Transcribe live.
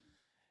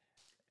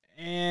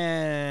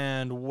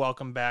And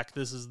welcome back.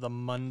 This is the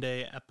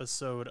Monday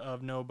episode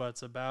of No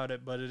Buts About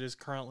It, but it is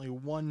currently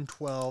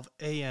 1:12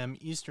 a.m.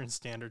 Eastern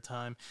Standard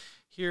Time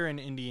here in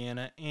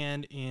Indiana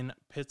and in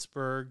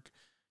Pittsburgh,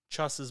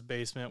 Chuss's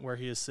basement, where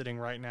he is sitting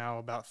right now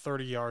about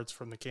 30 yards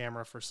from the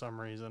camera for some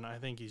reason. I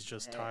think he's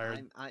just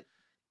tired.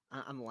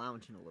 I'm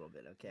lounging a little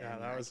bit, okay?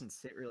 Yeah, I can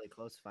sit really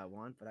close if I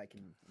want, but I'm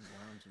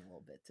lounging a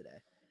little bit today.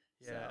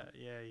 Yeah.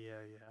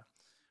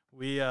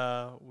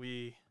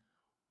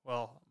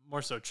 Well,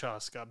 more so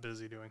Chuss got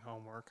busy doing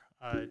homework.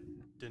 I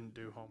didn't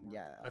do homework.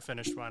 Yeah, I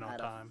finished mine on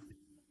time.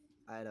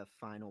 I had a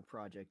final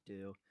project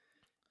due,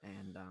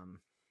 and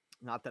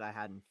not that I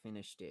hadn't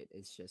finished it.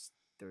 It's just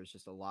there was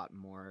just a lot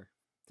more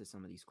to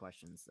some of these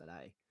questions that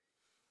I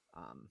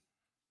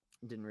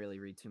didn't really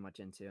read too much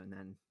into. And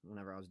then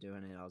whenever I was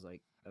doing it, I was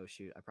like, oh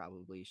shoot, I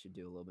probably should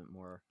do a little bit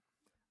more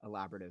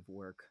elaborative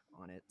work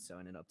on it. So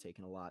it ended up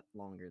taking a lot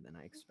longer than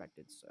I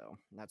expected. So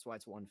that's why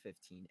it's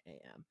 1:15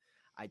 a.m.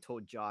 I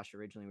told Josh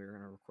originally we were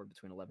going to record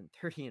between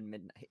 11:30 and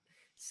midnight.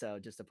 So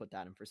just to put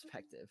that in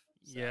perspective.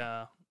 So.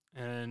 Yeah.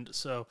 And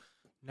so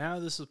now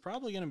this is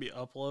probably going to be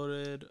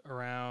uploaded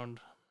around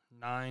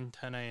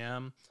 9-10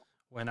 a.m.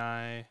 when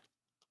I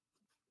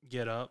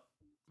get up,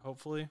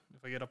 hopefully,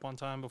 if I get up on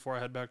time before I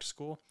head back to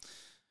school.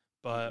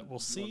 But we'll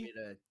see.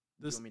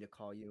 Do you want me to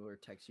call you or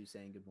text you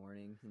saying good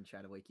morning and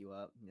try to wake you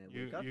up?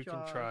 You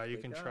can try. You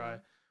can try.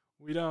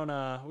 We don't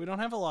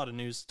have a lot of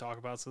news to talk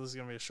about, so this is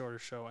gonna be a shorter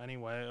show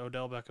anyway.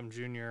 Odell Beckham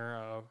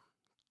Jr.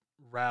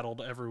 Rattled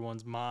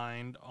everyone's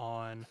mind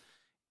on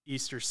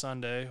Easter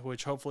Sunday,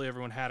 which hopefully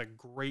everyone had a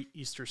great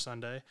Easter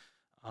Sunday,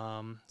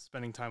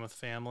 spending time with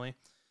family,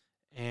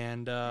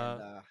 and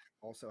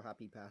also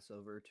happy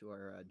Passover to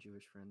our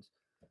Jewish friends.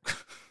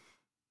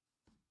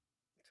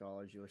 To all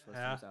our Jewish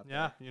listeners out there.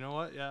 Yeah, you know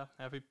what? Yeah,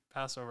 happy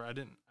Passover. That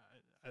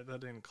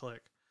didn't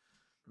click.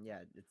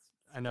 Yeah,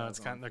 I know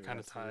they're kind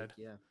of tied.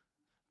 Yeah,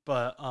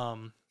 but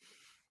I'm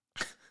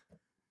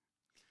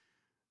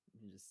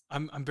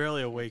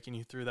barely awake, and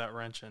you threw that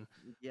wrench in.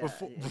 Yeah,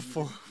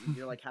 before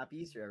you're like happy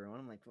Easter, everyone.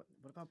 I'm like, what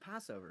about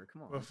Passover?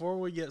 Come on. Before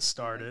we get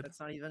started, like, that's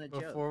not even a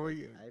joke.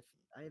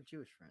 I have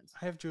Jewish friends.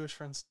 I have Jewish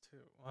friends too.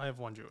 Well, I have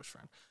one Jewish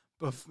friend.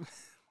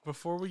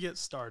 Before we get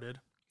started,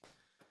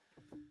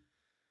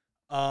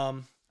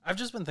 I've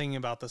just been thinking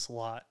about this a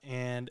lot,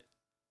 and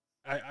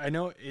I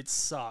know it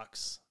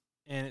sucks,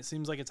 and it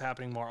seems like it's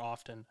happening more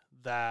often,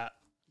 that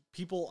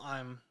people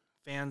I'm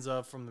fans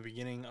of from the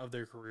beginning of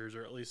their careers,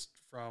 or at least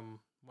from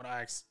when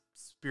I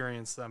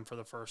experienced them for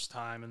the first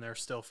time, and they're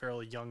still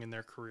fairly young in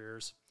their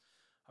careers.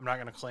 I'm not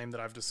going to claim that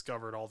I've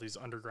discovered all these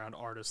underground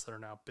artists that are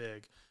now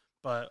big,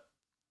 but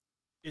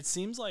it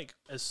seems like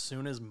as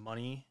soon as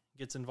money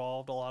gets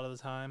involved a lot of the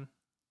time,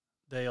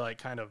 they like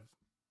kind of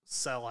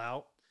sell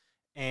out.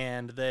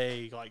 And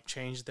they like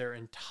change their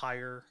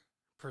entire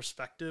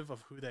perspective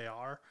of who they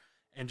are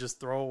and just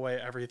throw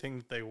away everything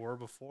that they were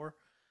before.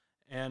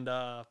 And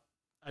I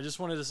just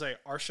wanted to say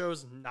our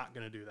show's not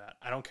going to do that.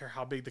 I don't care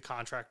how big the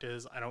contract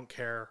is. I don't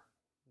care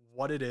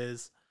what it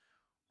is.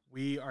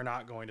 We are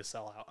not going to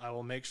sell out. I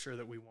will make sure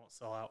that we won't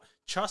sell out.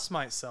 Chuss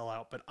might sell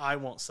out, but I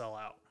won't sell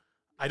out.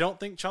 I don't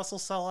think Chuss will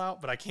sell out,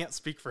 but I can't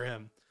speak for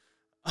him.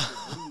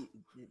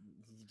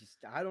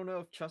 I don't know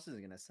if Chuss is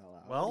going to sell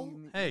out. Well,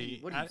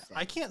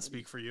 I can't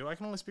speak for you. I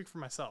can only speak for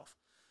myself.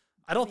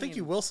 I don't think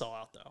you will sell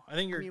out, though. I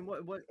think you're. I mean,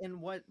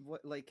 what,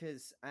 like,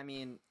 because, I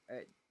mean,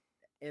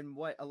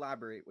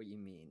 elaborate what you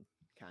mean,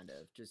 kind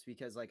of. Just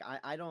because, like,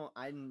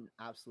 I'm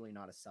absolutely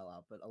not a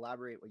sellout, but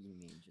elaborate what you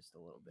mean just a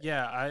little bit.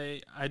 Yeah,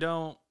 I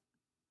don't.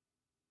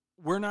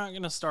 We're not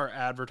going to start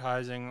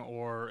advertising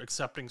or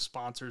accepting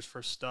sponsors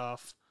for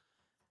stuff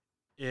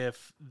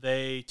if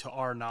they, to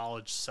our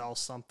knowledge, sell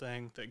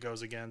something that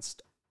goes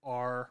against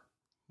our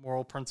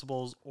moral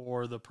principles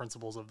or the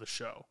principles of the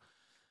show.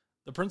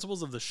 The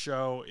principles of the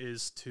show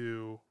is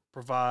to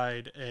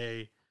provide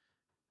a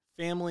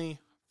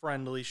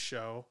family-friendly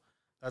show.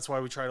 That's why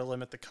we try to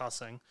limit the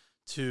cussing,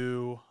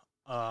 to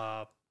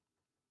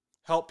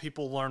help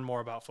people learn more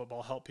about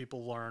football, help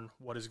people learn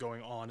what is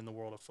going on in the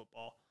world of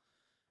football.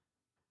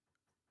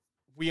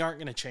 We aren't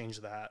going to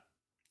change that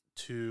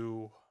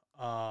to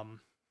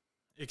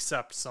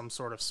accept some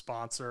sort of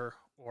sponsor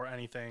or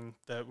anything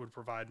that would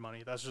provide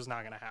money. That's just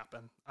not going to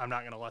happen. I'm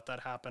not going to let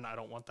that happen. I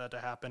don't want that to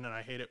happen, and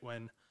I hate it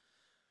when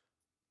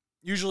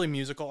usually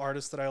musical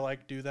artists that I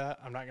like do that.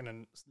 I'm not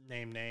going to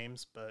name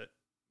names, but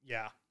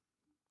yeah.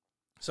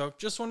 So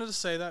just wanted to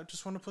say that.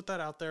 Just want to put that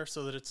out there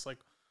so that it's like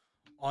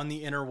on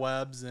the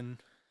interwebs, and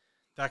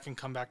that can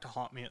come back to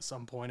haunt me at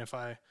some point if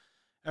I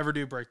ever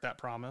do break that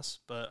promise,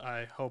 but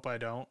I hope I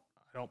don't.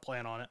 I don't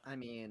plan on it. I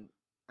mean,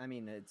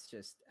 it's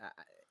just,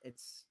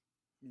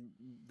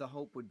 the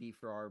hope would be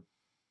for our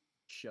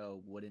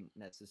show wouldn't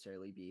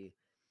necessarily be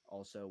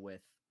also with,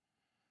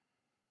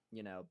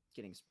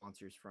 getting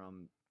sponsors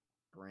from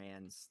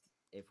brands,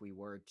 if we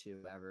were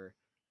to ever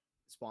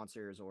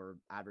sponsors or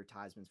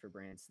advertisements for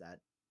brands that,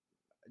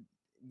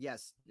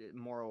 yes,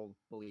 moral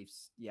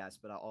beliefs, yes,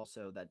 but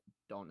also that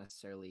don't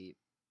necessarily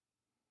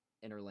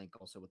interlink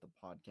also with the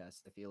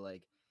podcast. I feel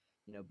like,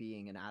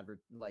 being an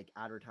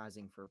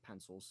advertising for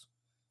pencils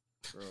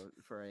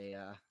for a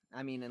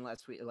I mean,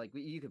 unless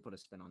you could put a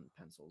spin on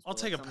pencils,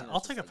 but like something I'll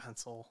that's take just a like,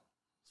 pencil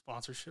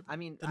sponsorship. I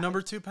mean, The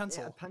number 2 yeah,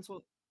 pencil.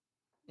 pencil,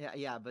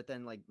 yeah, but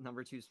then like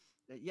number two's,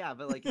 yeah,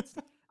 but like it's,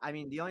 I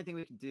mean, the only thing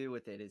we can do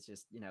with it is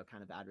just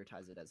kind of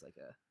advertise it as like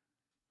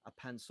a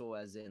pencil,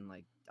 as in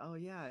like, oh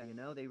yeah,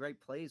 they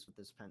write plays with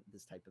this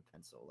type of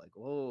pencil, like,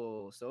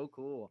 oh, so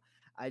cool.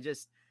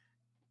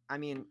 I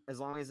mean, as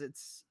long as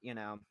it's,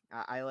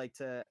 I like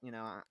to,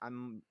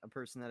 I'm a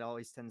person that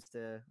always tends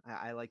to,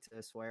 I like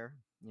to swear,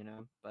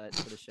 but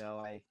for the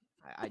show,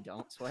 I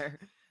don't swear.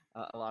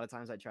 A lot of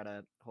times I try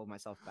to hold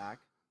myself back.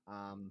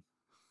 Um,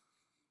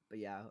 but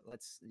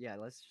let's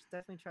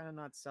definitely try to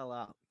not sell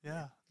out.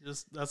 Yeah,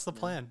 just that's the You know,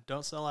 plan.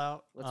 Don't sell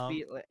out. let's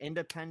be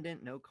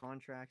independent, no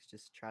contracts,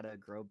 just try to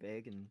grow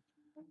big and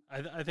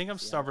I think I'm see how it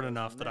stubborn goes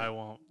enough from that there. I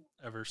won't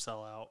ever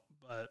sell out,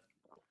 but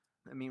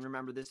I mean,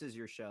 remember, this is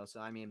your show,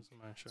 so I mean, this is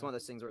my it's show. one of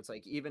those things where it's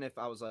like, even if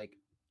I was like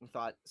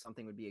thought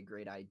something would be a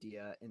great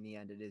idea, in the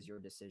end, it is your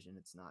decision.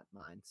 It's not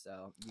mine,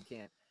 so you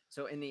can't.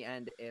 So in the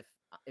end, if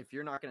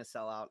you're not going to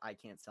sell out, I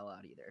can't sell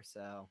out either.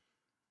 So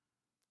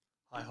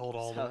I hold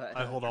we're all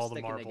the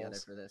sticking together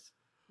marbles. for this.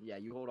 Yeah,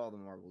 you hold all the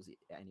marbles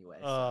anyway.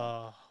 So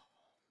Uh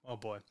oh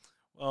boy.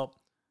 Well,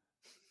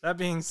 that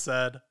being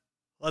said,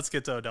 let's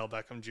get to Odell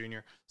Beckham Jr.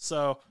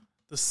 So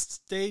the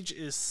stage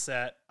is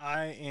set.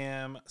 I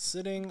am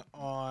sitting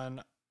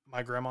on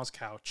my grandma's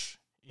couch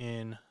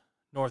in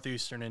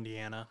northeastern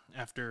Indiana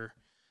after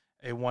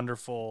a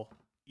wonderful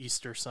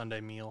Easter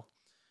Sunday meal.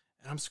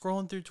 And I'm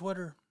scrolling through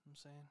Twitter. I'm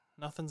saying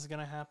nothing's going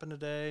to happen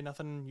today.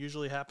 Nothing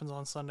usually happens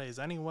on Sundays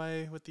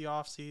anyway with the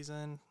off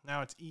season.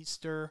 Now it's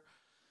Easter.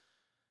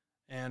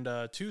 And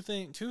two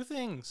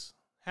things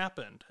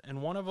happened.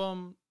 And one of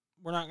them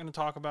we're not going to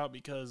talk about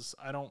because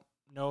I don't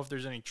know if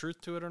there's any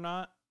truth to it or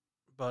not.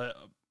 But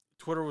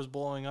Twitter was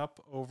blowing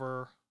up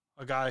over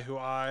a guy who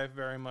I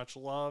very much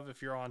love.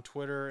 If you're on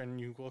Twitter and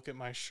you look at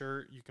my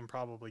shirt, you can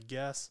probably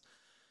guess.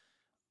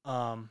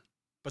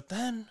 But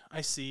then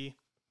I see,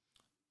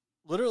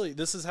 literally,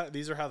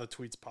 these are how the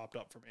tweets popped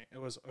up for me.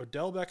 It was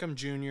Odell Beckham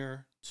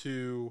Jr.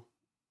 to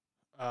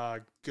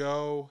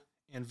go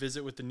and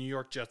visit with the New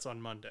York Jets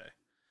on Monday.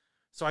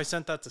 So I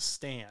sent that to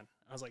Stan.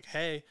 I was like,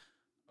 hey,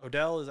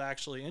 Odell is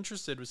actually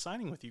interested with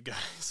signing with you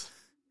guys.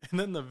 And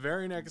then the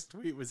very next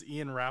tweet was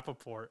Ian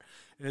Rappaport.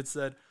 And it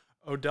said,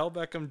 Odell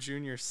Beckham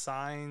Jr.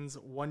 signs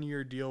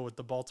 1-year deal with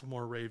the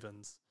Baltimore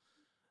Ravens.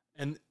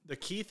 And the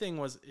key thing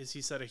is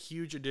he said a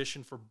huge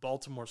addition for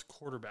Baltimore's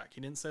quarterback.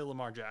 He didn't say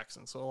Lamar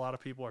Jackson. So a lot of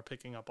people are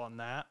picking up on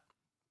that.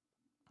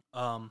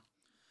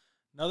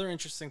 Another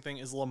interesting thing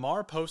is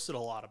Lamar posted a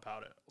lot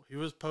about it. He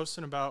was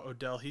posting about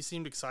Odell. He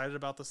seemed excited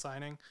about the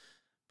signing.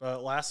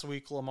 But last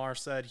week, Lamar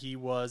said he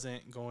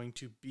wasn't going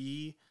to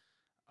be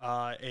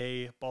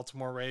a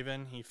Baltimore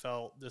Raven. He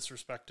felt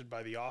disrespected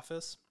by the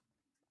office.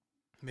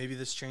 Maybe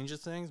this changes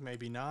things,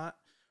 maybe not.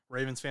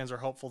 Ravens fans are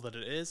hopeful that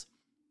it is.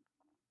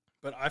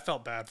 But I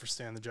felt bad for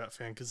Stan the Jet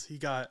fan because he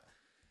got,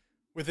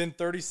 within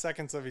 30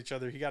 seconds of each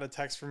other, he got a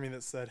text from me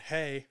that said,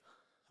 hey,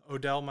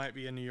 Odell might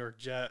be a New York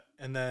Jet.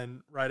 And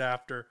then right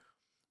after,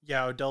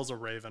 yeah, Odell's a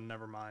Raven,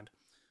 never mind.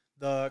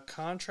 The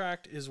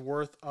contract is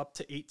worth up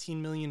to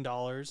 $18 million.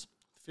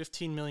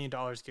 $15 million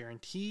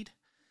guaranteed.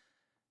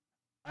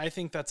 I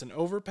think that's an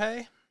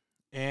overpay.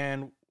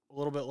 And a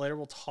little bit later,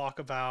 we'll talk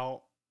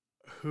about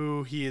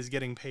who he is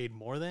getting paid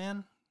more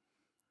than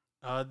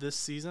this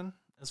season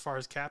as far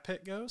as cap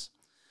hit goes.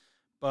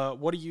 But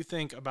what do you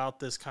think about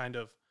this kind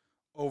of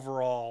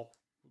overall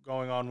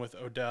going on with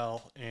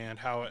Odell and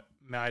how it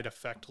might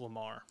affect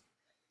Lamar?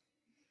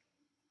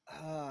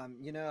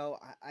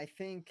 I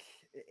think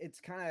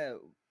it's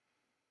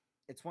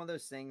one of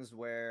those things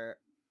where,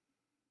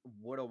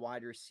 would a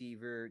wide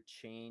receiver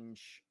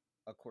change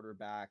a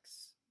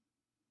quarterback's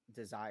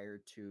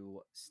desire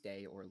to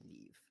stay or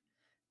leave?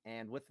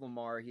 And with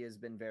Lamar, he has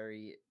been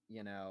very,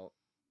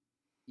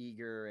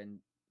 eager and,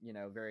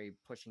 very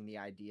pushing the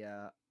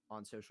idea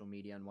on social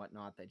media and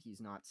whatnot that he's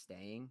not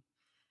staying.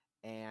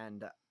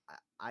 And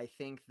I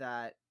think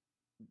that,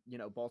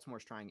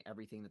 Baltimore's trying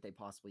everything that they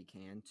possibly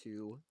can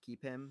to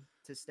keep him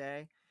to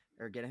stay,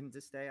 or get him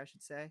to stay, I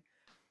should say.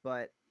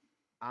 But,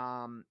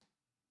 um,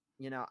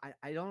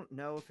 I don't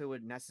know if it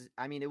would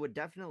I mean, it would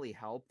definitely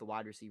help the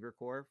wide receiver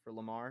core for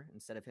Lamar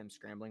instead of him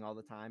scrambling all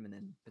the time and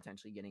then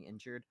potentially getting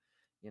injured.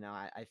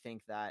 I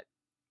think that,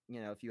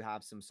 if you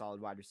have some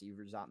solid wide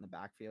receivers out in the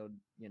backfield,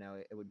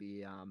 it would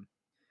be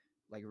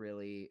like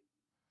really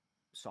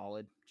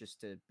solid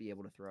just to be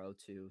able to throw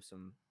to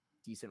some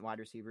decent wide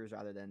receivers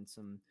rather than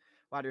some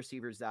wide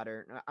receivers that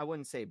are, I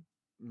wouldn't say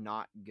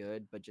not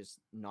good, but just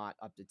not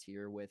up to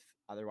tier with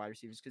other wide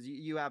receivers. Because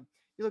you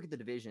look at the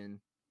division,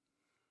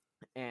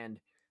 and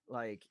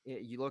like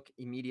you look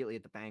immediately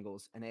at the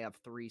Bengals, and they have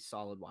three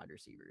solid wide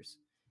receivers.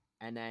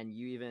 And then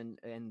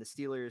and the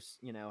Steelers,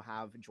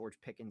 have George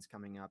Pickens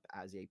coming up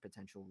as a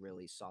potential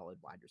really solid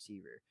wide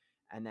receiver.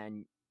 And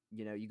then,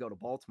 you go to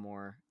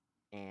Baltimore,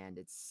 and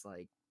it's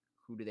like,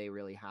 who do they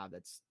really have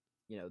that's,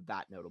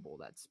 that notable,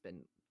 that's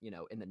been,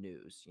 in the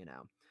news,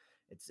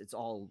 It's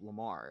all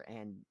Lamar,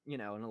 and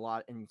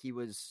and he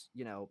was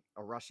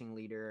a rushing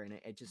leader, and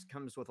it just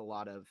comes with a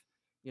lot of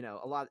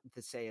a lot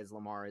to say as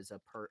Lamar is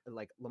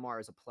Lamar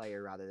is a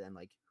player rather than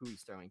like who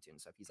he's throwing to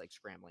and stuff. He's like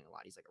scrambling a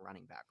lot. He's like a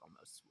running back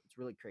almost. It's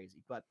really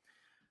crazy. But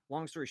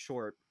long story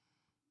short,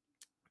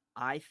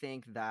 I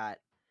think that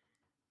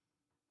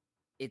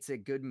it's a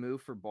good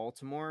move for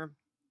Baltimore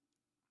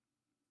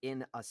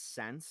in a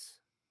sense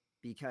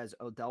because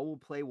Odell will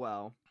play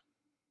well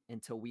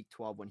until week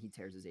 12 when he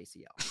tears his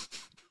ACL.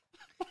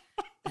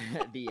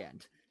 The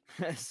end.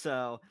 So that's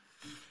all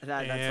And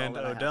that I have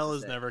to Odell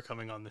is say. never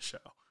coming on the show.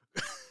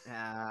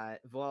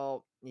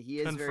 Well, he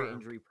is very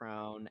Confirmed. injury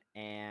prone,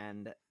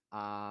 and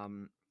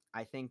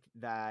I think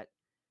that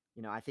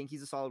I think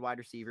he's a solid wide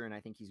receiver, and I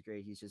think he's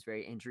great. He's just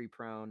very injury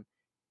prone,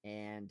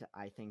 and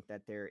I think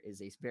that there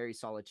is a very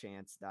solid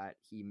chance that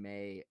he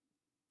may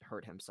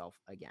hurt himself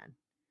again.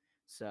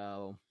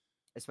 So,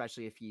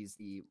 especially if he's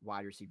the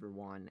wide receiver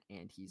one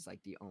and he's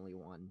like the only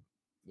one,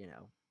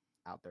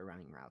 out there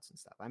running routes and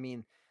stuff. I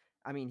mean,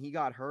 he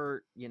got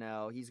hurt.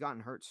 He's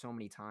gotten hurt so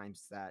many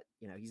times that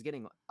he's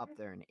getting up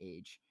there in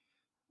age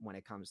when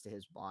it comes to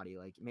his body.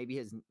 Like maybe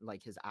his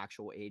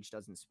actual age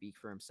doesn't speak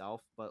for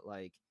himself, but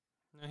like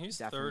No, he's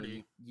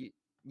definitely 30.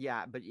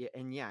 yeah, but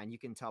and you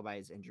can tell by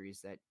his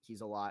injuries that his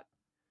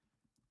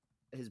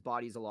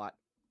body's a lot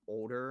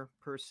older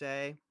per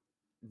se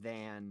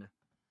than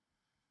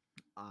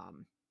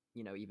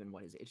even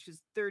what his age.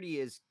 Just 30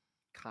 is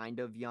kind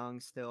of young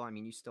still. I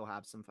mean, you still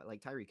have some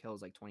like Tyreek Hill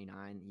is like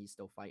 29, he's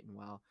still fighting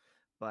well,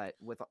 but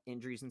with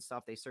injuries and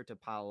stuff, they start to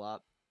pile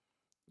up.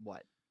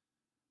 What?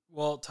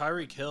 Well,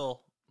 Tyreek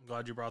Hill, I'm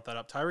glad you brought that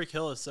up. Tyreek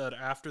Hill has said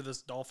after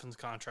this Dolphins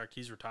contract,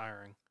 he's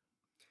retiring.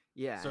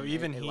 Yeah, So and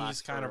even it he's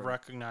lasts kind of for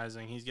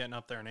recognizing he's getting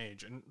up there in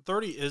age. And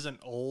 30 isn't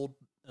old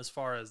as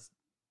far as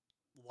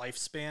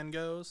lifespan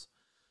goes.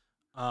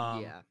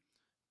 yeah,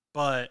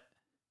 But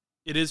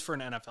it is for an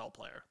NFL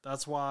player.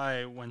 That's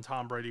why when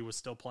Tom Brady was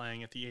still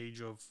playing at the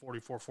age of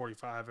 44,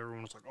 45,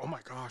 everyone was like, "Oh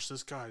my gosh,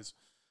 this guy's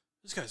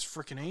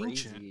freaking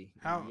ancient." crazy.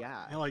 How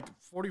Yeah,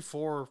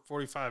 44,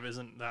 45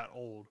 isn't that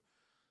old.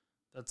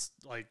 That's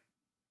like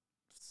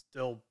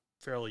still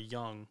fairly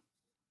young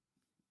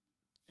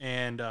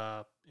and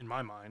in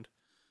my mind.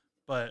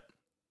 But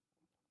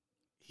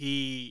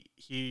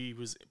he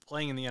was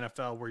playing in the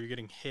NFL where you're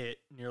getting hit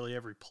nearly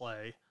every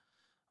play.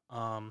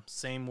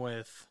 Same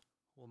with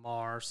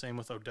Lamar, same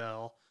with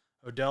Odell.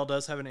 Odell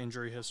does have an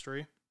injury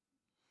history.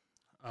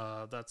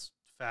 That's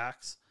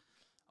facts.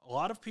 A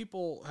lot of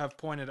people have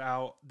pointed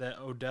out that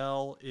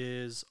Odell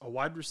is a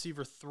wide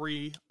receiver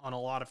 3 on a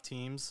lot of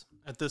teams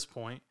at this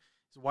point.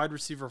 He's a wide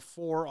receiver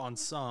 4 on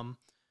some.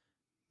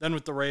 Then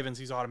with the Ravens,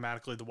 he's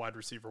automatically the wide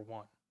receiver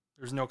 1.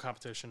 There's no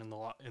competition in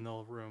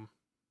the room.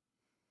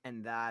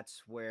 and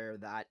that's where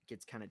that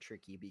gets kind of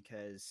tricky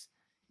because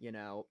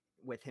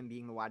with him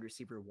being the wide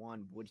receiver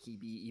one, would he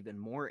be even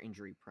more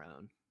injury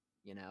prone?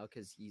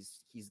 Because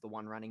he's the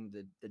one running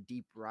the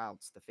deep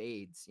routes, the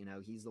fades.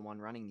 He's the one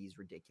running these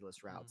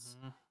ridiculous routes.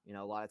 Mm-hmm.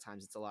 A lot of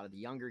times it's a lot of the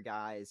younger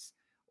guys,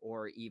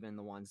 or even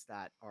the ones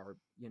that are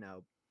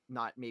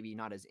not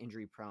as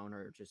injury prone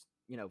or just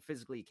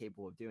physically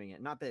capable of doing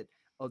it. Not that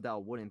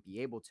Odell wouldn't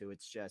be able to.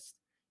 It's just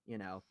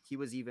he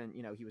was even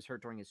he was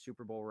hurt during his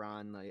Super Bowl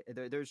run. Like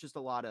there's just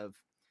a lot of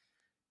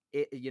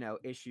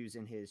issues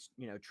in his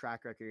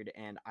track record,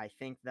 and I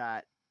think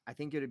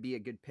it would be a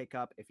good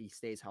pickup if he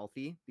stays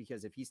healthy,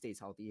 because if he stays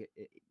healthy,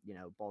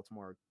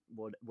 Baltimore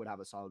would have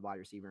a solid wide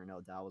receiver in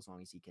Odell as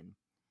long as he can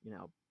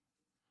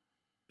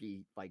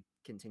be like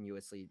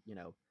continuously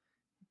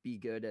be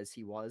good as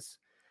he was.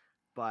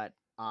 But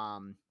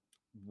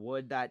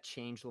would that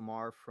change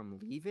Lamar from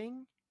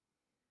leaving?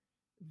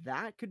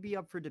 That could be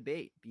up for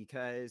debate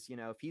because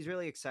if he's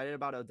really excited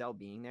about Odell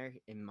being there,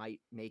 it might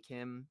make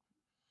him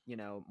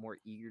more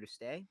eager to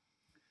stay.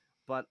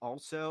 But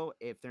also,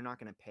 if they're not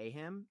going to pay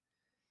him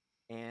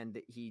and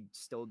he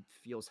still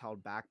feels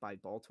held back by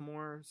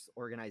Baltimore's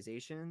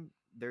organization,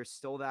 there's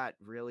still that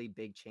really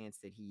big chance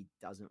that he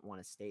doesn't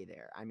want to stay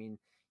there. I mean,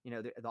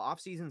 the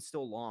offseason's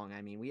still long.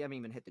 I mean, we haven't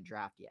even hit the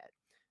draft yet.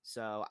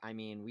 So, I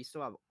mean, we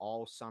still have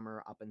all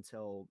summer up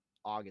until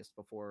August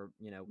before,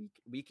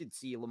 we could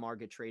see Lamar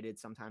get traded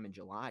sometime in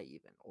July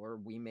even, or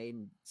we may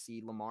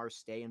see Lamar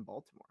stay in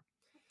Baltimore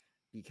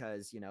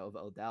because of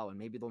Odell, and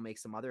maybe they'll make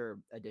some other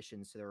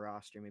additions to their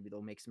roster. Maybe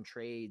they'll make some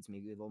trades.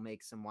 Maybe they'll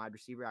make some wide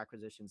receiver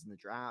acquisitions in the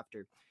draft,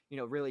 or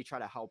really try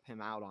to help him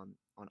out on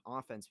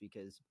offense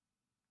because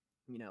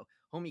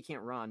homie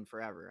can't run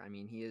forever. I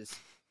mean, he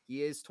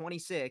is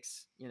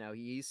 26.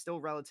 He's still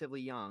relatively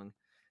young,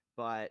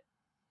 but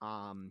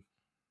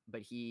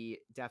he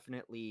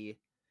definitely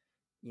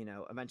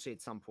eventually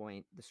at some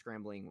point the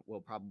scrambling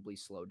will probably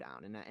slow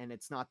down, and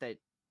it's not that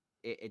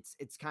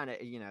it's kind of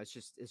it's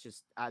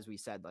just as we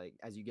said, like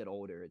as you get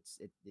older,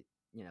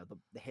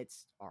 the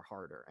hits are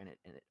harder and it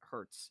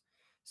hurts.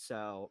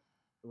 So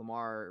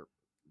Lamar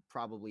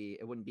probably,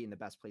 it wouldn't be in the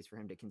best place for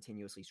him to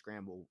continuously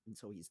scramble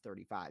until he's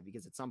 35,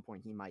 because at some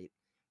point he might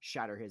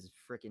shatter his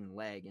freaking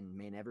leg and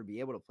may never be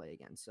able to play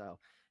again. So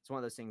it's one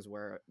of those things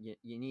where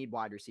you need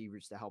wide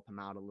receivers to help him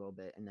out a little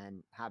bit, and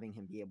then having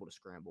him be able to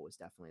scramble is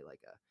definitely like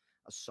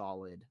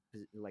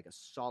a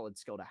solid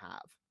skill to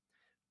have.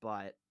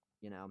 But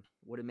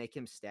would it make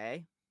him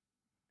stay?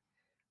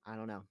 I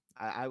don't know.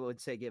 I would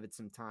say give it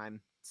some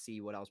time,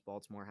 see what else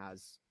Baltimore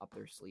has up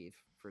their sleeve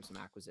for some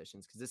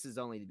acquisitions, because this is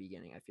only the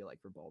beginning, I feel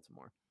like, for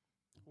Baltimore.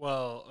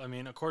 Well, I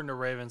mean, according to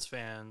Ravens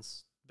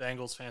fans,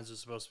 Bengals fans are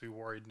supposed to be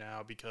worried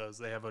now because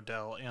they have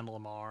Odell and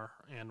Lamar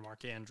and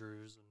Mark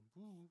Andrews.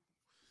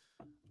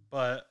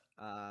 But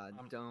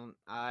I'm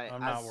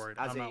not worried.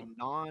 As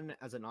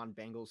a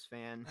non-Bengals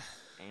fan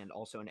and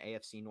also an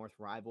AFC North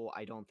rival,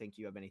 I don't think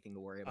you have anything to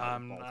worry about.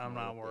 I'm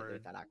not worried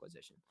with that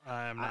acquisition.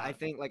 I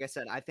think, like I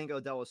said, I think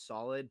Odell is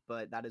solid,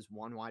 but that is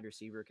one wide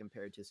receiver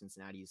compared to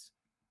Cincinnati's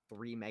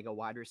 3 mega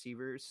wide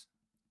receivers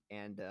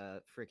and a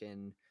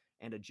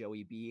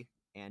Joey B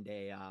and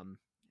a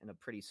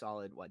pretty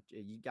solid. What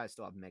you guys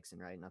still have Mixon,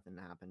 right? Nothing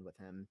happened with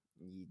him.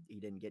 He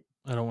didn't get.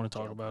 I don't want to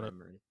talk about it.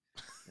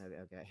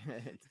 Okay.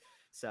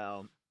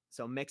 So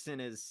Mixon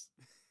is,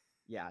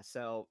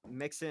 So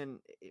Mixon,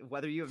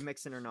 whether you have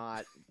Mixon or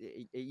not,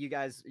 you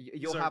guys,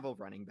 you'll have a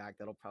running back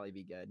that'll probably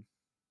be good.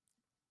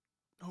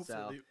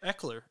 Hopefully, so,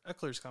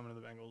 Eckler's coming to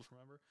the Bengals.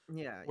 Remember?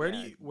 Yeah. Where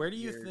do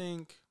you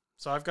think?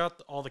 So I've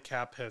got all the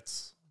cap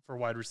hits for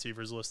wide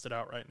receivers listed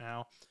out right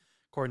now,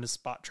 according to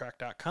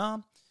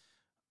SpotTrack.com.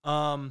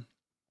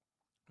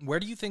 Where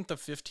do you think the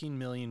 $15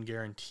 million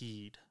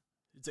guaranteed?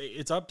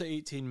 It's up to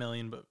 $18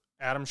 million, but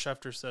Adam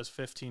Schefter says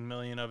 $15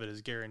 million of it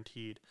is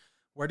guaranteed.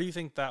 Where do you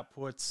think that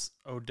puts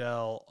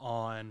Odell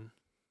on,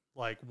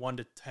 like 1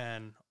 to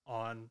 10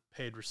 on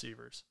paid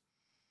receivers?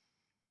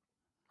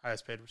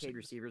 Highest paid receivers. Paid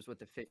receivers with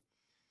the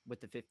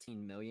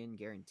 $15 million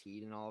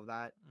guaranteed and all of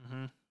that.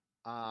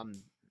 Mm-hmm.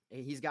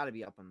 He's got to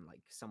be up on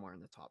like somewhere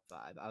in the top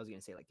 5. I was gonna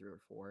say like 3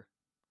 or 4.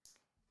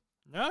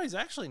 No, he's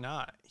actually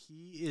not.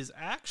 He is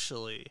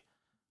actually,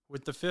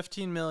 with the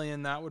 $15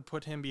 million, that would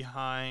put him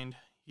behind.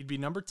 He'd be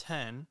number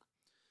 10.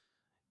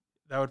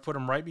 That would put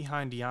him right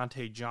behind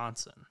Deontay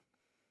Johnson,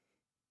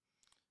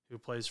 who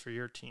plays for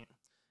your team.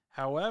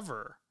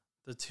 However,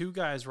 the 2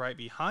 guys right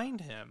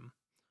behind him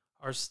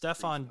are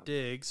Stephon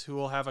Diggs, who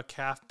will have a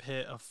cap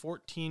hit of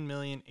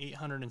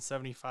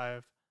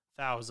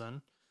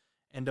 $14,875,000,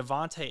 and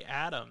Devontae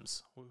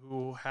Adams, who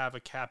will have a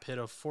cap hit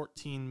of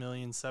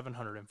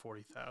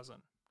 $14,740,000.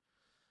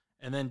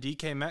 And then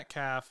DK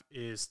Metcalf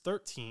is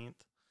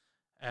 13th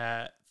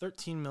at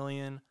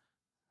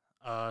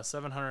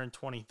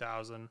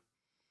 $13,720,000.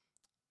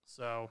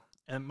 So,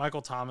 and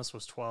Michael Thomas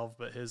was 12,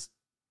 but his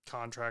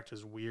contract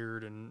is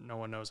weird and no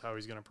one knows how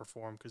he's going to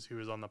perform because he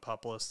was on the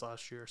PUP list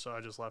last year. So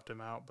I just left him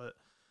out. But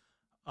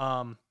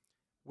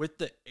with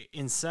the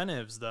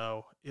incentives,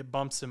 though, it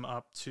bumps him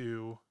up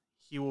to,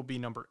 he will be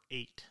number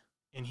 8,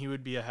 and he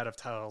would be ahead of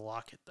Tyler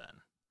Lockett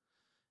then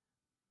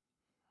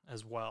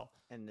as well.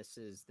 And this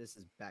is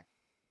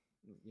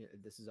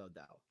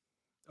Odell.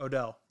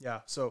 Odell,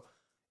 yeah. So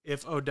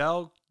if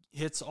Odell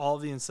hits all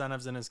the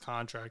incentives in his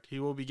contract, he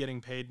will be getting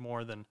paid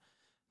more than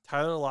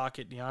Tyler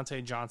Lockett,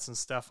 Deontay Johnson,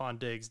 Stephon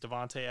Diggs,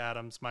 Devontae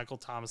Adams, Michael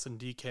Thomas, and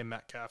DK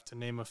Metcalf, to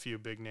name a few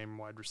big-name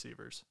wide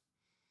receivers.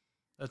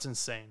 That's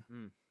insane.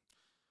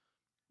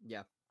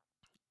 Yeah.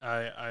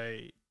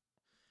 That's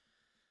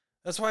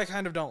why I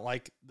kind of don't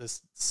like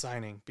this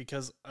signing,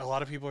 because a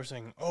lot of people are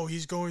saying, oh,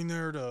 he's going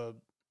there to...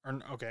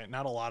 Okay,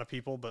 not a lot of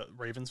people, but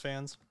Ravens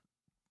fans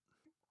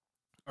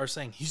are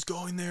saying he's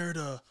going there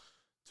to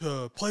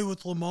play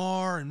with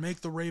Lamar and make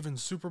the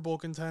Ravens Super Bowl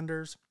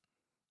contenders.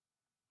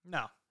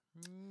 No.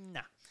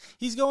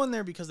 He's going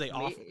there because they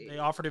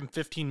offered him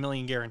 $15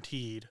 million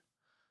guaranteed.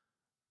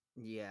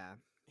 Yeah.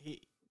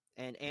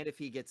 And if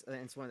he gets, and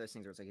it's one of those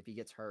things where it's like, if he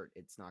gets hurt,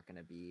 it's not going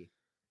to be,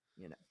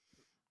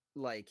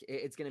 like,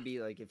 it's going to be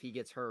like, if he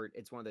gets hurt,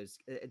 it's one of those,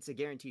 it's a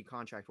guaranteed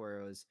contract where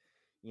it was,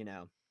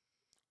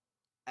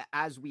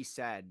 as we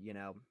said,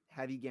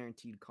 heavy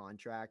guaranteed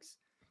contracts,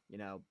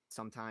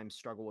 sometimes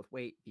struggle with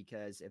weight,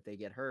 because if they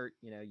get hurt,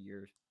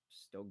 you're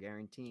still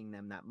guaranteeing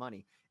them that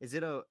money.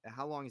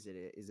 How long is it?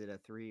 Is it a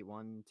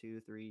 1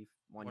 year?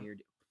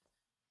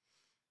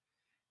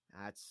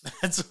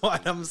 That's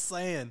what I'm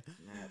saying.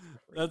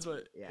 That's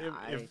what. Yeah.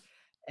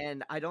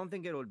 And I don't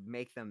think it would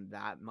make them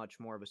that much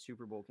more of a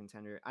Super Bowl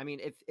contender. I mean,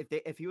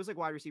 if he was like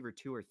wide receiver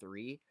 2 or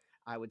 3,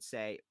 I would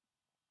say,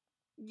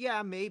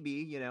 yeah,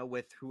 maybe,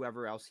 with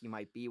whoever else he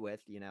might be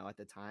with, at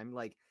the time,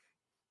 like,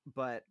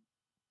 but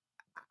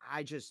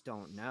I just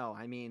don't know.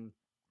 I mean,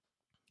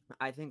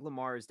 I think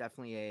Lamar is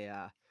definitely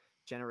a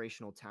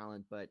generational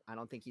talent, but I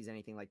don't think he's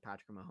anything like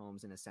Patrick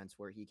Mahomes in a sense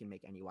where he can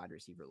make any wide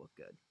receiver look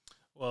good.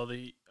 Well,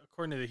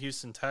 according to the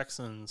Houston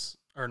Texans,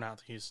 or not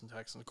the Houston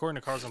Texans, according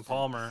to Carson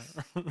Palmer,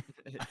 I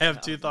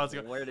have two thoughts.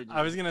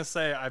 I was going to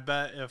say, I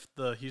bet if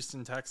the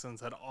Houston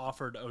Texans had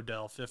offered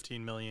Odell $15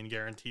 million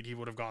guaranteed, he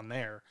would have gone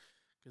there.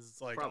 Because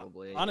it's like,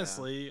 probably,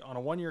 honestly, on a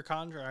 1-year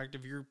contract,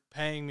 if you're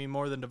paying me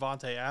more than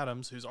Devontae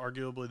Adams, who's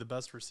arguably the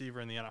best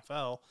receiver in the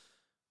NFL,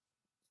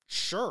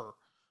 sure.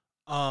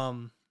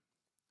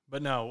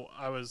 But no,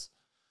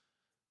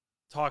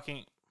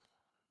 talking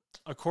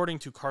according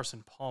to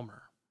Carson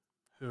Palmer,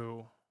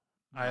 who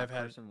I have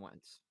had Carson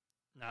Wentz.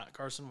 not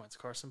Carson Wentz,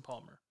 Carson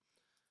Palmer,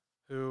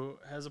 who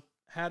has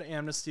had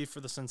amnesty for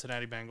the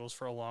Cincinnati Bengals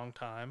for a long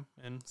time,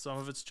 and some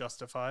of it's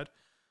justified.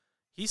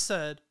 He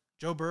said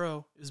Joe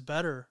Burrow is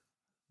better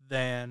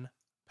than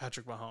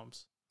Patrick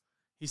Mahomes.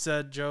 He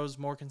said Joe's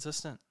more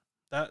consistent.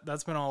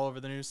 That's been all over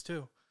the news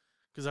too,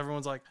 because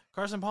everyone's like,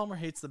 Carson Palmer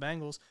hates the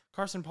Bengals.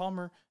 Carson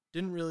Palmer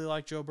didn't really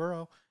like Joe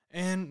Burrow,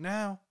 and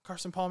now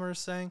Carson Palmer is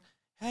saying,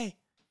 hey,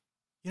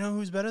 you know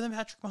who's better than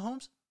Patrick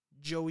Mahomes?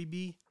 Joey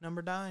B,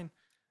 number 9.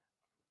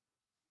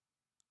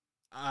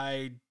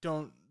 I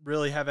don't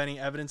really have any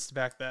evidence to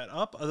back that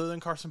up other than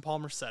Carson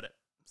Palmer said it.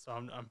 So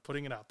I'm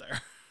putting it out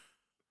there.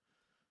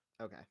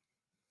 Okay.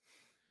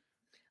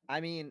 I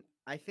mean,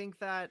 I think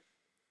that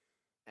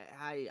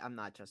I'm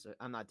not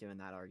doing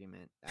that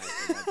argument.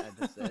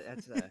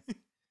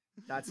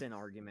 That's an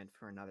argument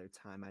for another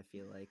time. I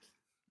feel like,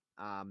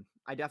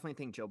 I definitely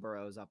think Joe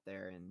Burrow is up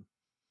there, and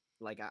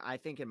like I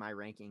think in my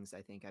rankings,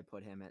 I think I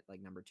put him at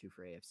like number 2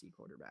 for AFC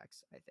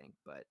quarterbacks. I think,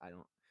 but I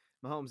don't.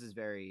 Mahomes is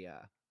very.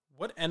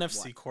 What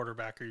NFC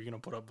quarterback are you going to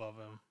put above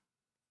him?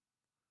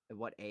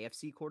 What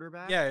AFC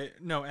quarterback? Yeah,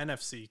 no,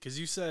 NFC, because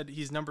you said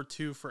he's number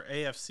 2 for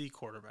AFC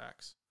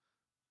quarterbacks.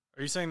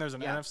 Are you saying there's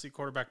an NFC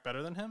quarterback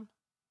better than him?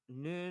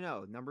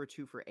 No. Number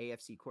 2 for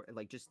AFC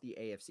like just the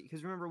AFC.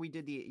 Because remember we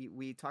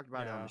talked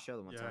about it on the show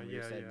the one time.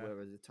 We said what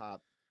was the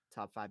top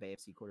 5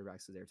 AFC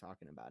quarterbacks, so they were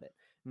talking about it.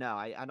 No,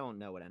 I don't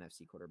know what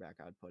NFC quarterback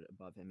I would put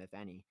above him, if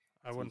any.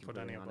 I wouldn't put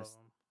any above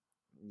him.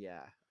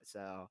 Yeah,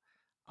 so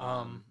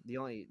the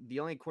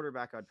only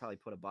quarterback I'd probably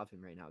put above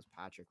him right now is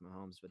Patrick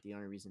Mahomes, but the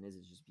only reason is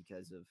just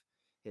because of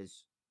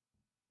his,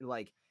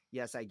 like,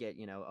 yes, I get,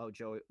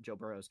 Joe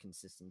Burrow is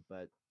consistent,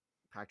 but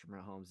Patrick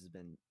Mahomes has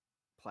been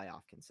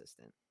playoff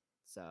consistent.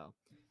 So,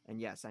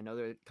 and yes, I know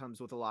that it comes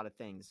with a lot of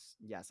things.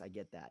 Yes, I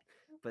get that.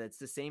 But it's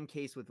the same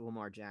case with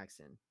Lamar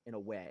Jackson in a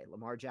way.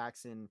 Lamar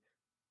Jackson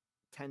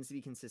tends to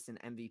be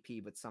consistent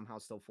MVP, but somehow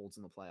still folds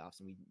in the playoffs.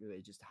 And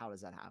how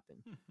does that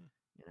happen?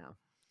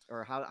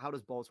 Or how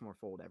does Baltimore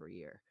fold every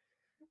year?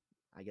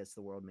 I guess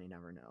the world may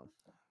never know.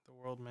 The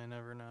world may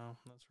never know.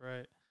 That's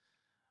right.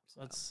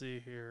 So. Let's see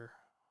here.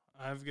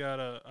 I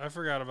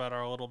forgot about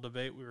our little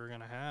debate we were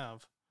going to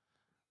have.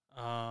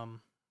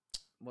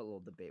 What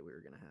little debate we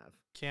were going to have?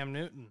 Cam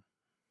Newton.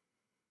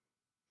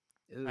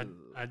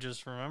 Ooh. I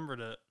just remembered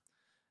it.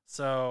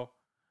 So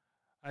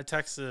I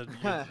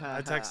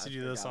texted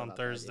you this on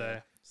Thursday. That,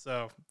 yeah.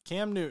 So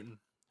Cam Newton,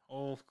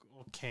 old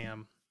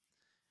Cam.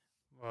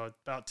 Well,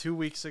 about 2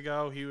 weeks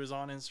ago, he was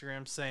on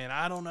Instagram saying,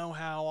 I don't know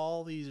how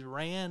all these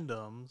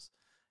randoms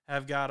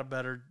have got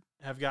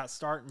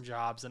starting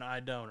jobs and I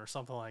don't, or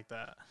something like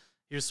that.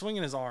 He was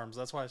swinging his arms.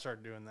 That's why I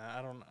started doing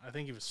that. I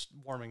think he was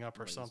warming up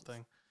or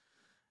something.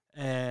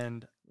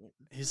 And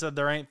he said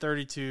there ain't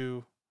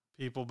 32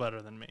 people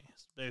better than me.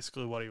 It's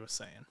basically what he was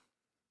saying.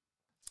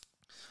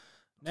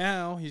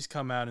 Now he's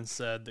come out and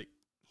said that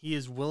he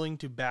is willing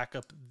to back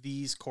up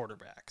these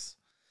quarterbacks: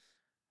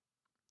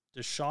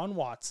 Deshaun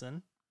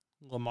Watson,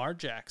 Lamar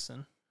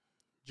Jackson,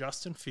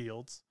 Justin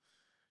Fields,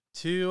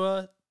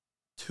 Tua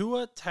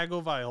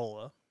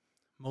Tagovailoa,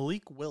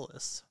 Malik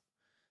Willis,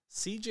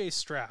 C.J.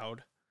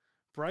 Stroud,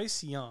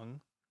 Bryce Young,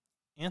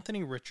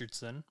 Anthony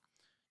Richardson,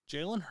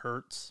 Jalen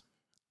Hurts,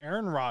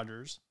 Aaron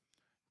Rodgers,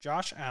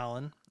 Josh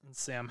Allen, and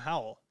Sam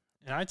Howell.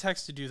 And I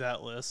texted you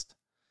that list,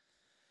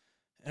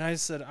 and I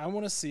said, I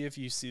want to see if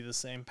you see the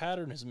same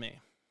pattern as me.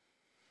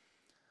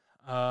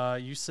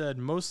 You said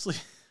mostly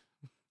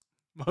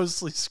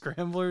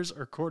scramblers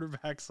or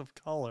quarterbacks of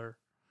color.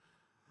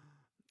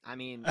 I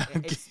mean,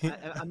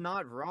 I'm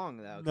not wrong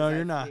though. No,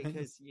 you're not.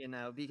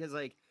 Because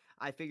like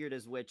I figured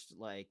as which,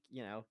 like,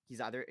 he's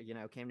either,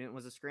 Cam Newton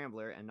was a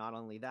scrambler, and not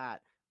only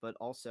that, but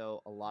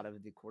also a lot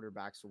of the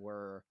quarterbacks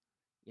were,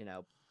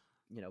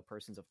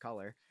 persons of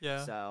color.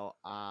 Yeah. So,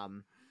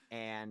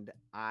 and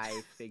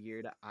I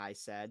figured, I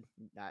said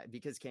that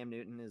because Cam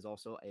Newton is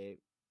also a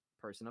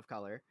person of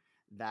color,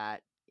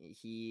 that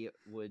he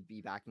would be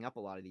backing up a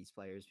lot of these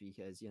players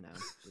because, it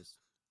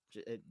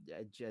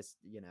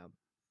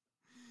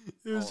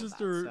was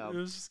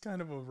just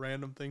kind of a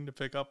random thing to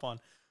pick up on.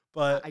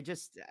 But it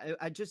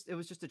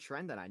was just a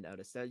trend that I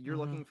noticed. That you're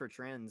looking for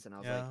trends, and I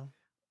was like,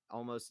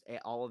 almost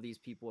all of these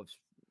people have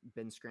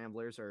been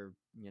scramblers or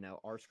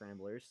are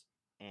scramblers,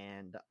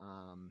 and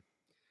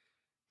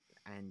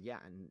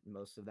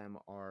most of them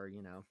are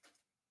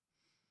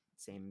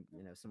same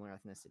similar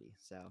ethnicity.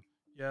 So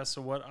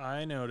what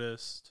I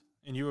noticed,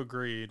 and you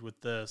agreed with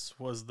this,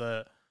 was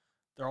that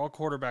they're all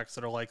quarterbacks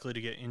that are likely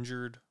to get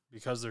injured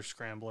because they're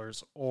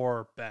scramblers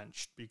or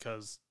benched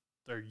because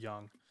they're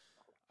young.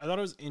 I thought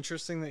it was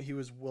interesting that he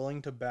was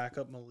willing to back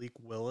up Malik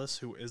Willis,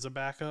 who is a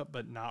backup,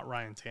 but not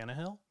Ryan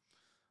Tannehill.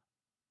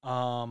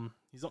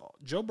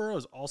 Joe Burrow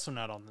is also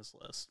not on this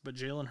list, but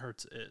Jalen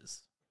Hurts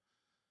is.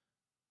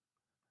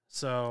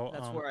 So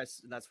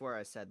that's where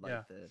I said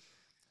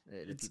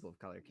the people of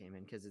color came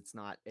in, because it's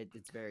not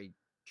it's very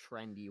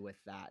trendy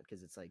with that,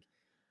 because it's like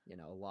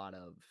a lot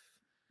of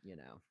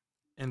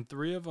and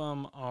 3 of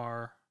them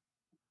are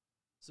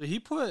So he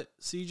put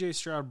C.J.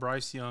 Stroud,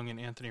 Bryce Young, and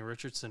Anthony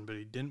Richardson, but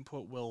he didn't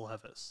put Will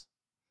Levis.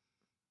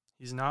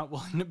 He's not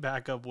willing to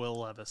back up Will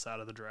Levis out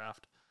of the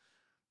draft.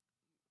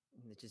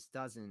 It just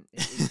doesn't. It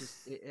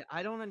just.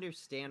 I don't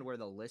understand where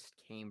the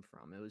list came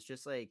from. It was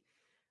just like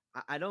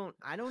I don't.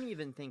 I don't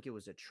even think it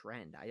was a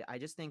trend. I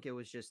just think it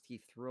was just he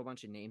threw a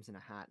bunch of names in a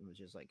hat and was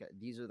just like,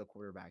 these are the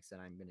quarterbacks that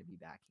I'm going to be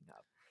backing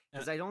up.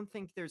 Because I don't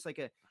think there's like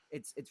a.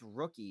 It's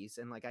rookies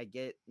and like I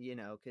get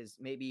because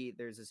maybe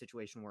there's a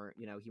situation where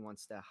he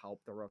wants to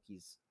help the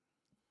rookies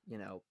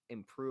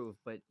improve.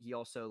 But he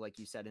also, like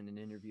you said in an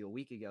interview a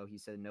week ago, he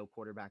said no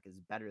quarterback is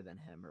better than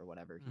him or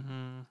whatever he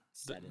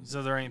said in So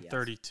his there ain't BS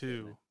 32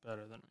 statement.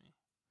 better than me.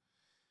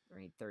 There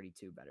ain't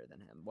 32 better than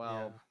him.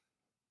 Well,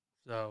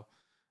 yeah. So,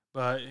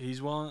 but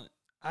he's willing.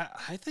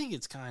 I think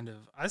it's kind of.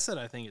 I said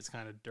I think it's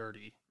kind of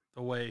dirty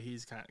the way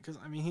he's kind of because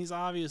I mean he's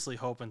obviously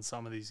hoping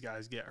some of these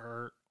guys get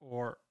hurt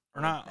or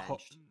not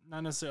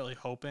not necessarily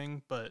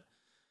hoping, but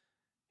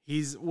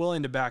he's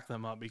willing to back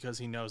them up because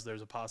he knows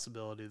there's a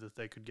possibility that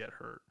they could get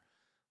hurt.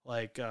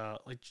 Like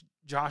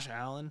Josh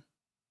Allen,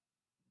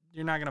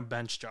 you're not gonna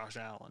bench Josh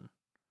Allen.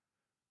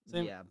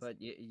 Yeah, but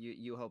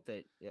you hope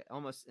that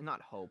almost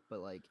not hope,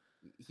 but like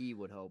he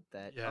would hope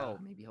that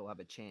maybe he'll have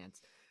a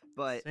chance.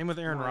 But same with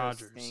Aaron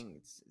Rodgers.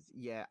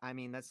 Yeah, I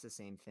mean that's the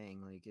same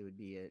thing. Like it would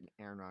be an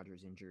Aaron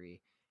Rodgers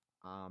injury.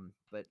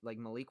 But like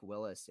Malik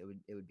Willis,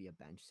 it would be a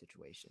bench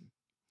situation.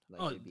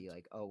 Like it'd be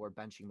like, oh, we're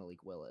benching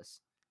Malik Willis,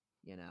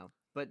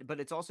 But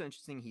it's also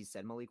interesting he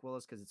said Malik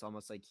Willis because it's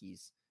almost like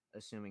he's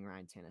assuming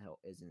Ryan Tannehill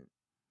isn't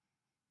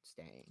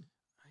staying.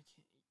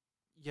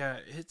 Yeah,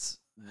 it's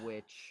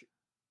which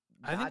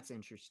that's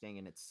interesting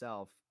in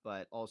itself,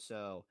 but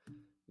also,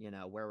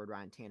 where would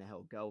Ryan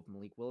Tannehill go if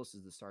Malik Willis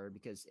is the starter?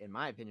 Because in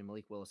my opinion,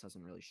 Malik Willis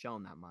hasn't really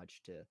shown that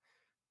much to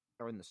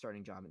earn the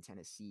starting job in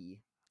Tennessee.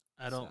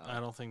 I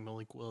don't think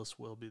Malik Willis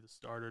will be the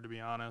starter, to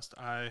be honest.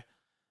 I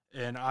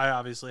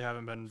obviously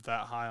haven't been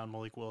that high on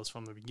Malik Willis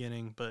from the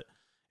beginning, but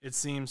it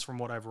seems from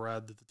what I've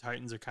read that the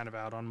Titans are kind of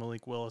out on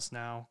Malik Willis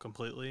now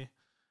completely,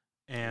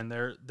 and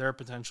they're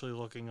potentially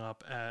looking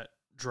up at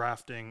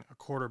drafting a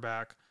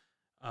quarterback.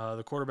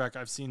 The quarterback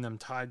I've seen them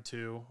tied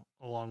to,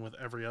 along with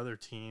every other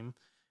team,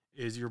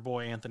 is your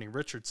boy Anthony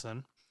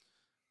Richardson,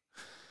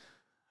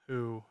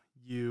 who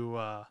you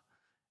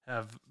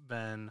have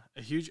been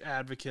a huge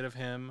advocate of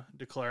him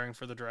declaring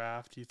for the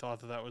draft. You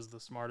thought that was the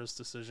smartest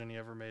decision he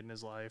ever made in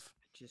his life.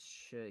 He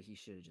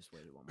should have just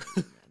waited one more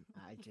year,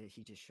 man.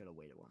 He just should have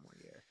waited one more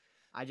year.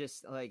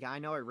 I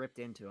know I ripped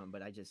into him,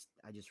 but I just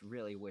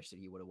really wish that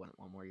he would have went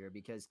one more year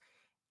because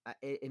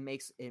it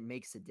makes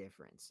a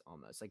difference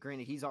almost. Like,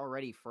 granted, he's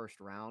already first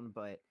round,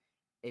 but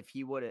if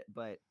he would,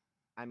 but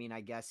I mean,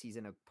 I guess he's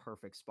in a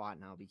perfect spot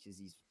now because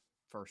he's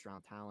first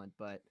round talent.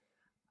 But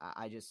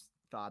I just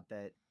thought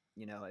that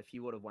if he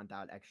would have went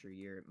that extra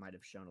year, it might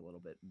have shown a little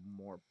bit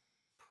more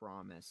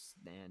promise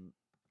than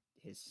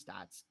his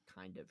stats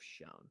kind of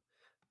shown.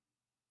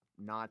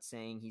 Not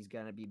saying he's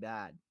gonna be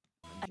bad.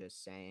 I'm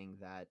just saying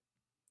that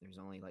there's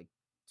only like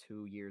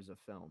 2 years of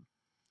film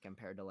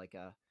compared to like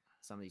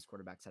some of these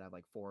quarterbacks that have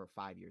like 4 or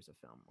 5 years of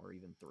film or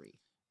even 3.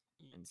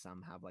 And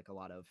some have like a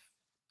lot of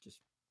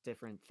just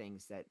different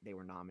things that they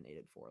were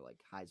nominated for, like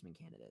Heisman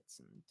candidates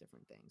and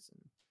different things.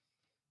 And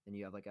then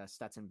you have like a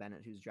Stetson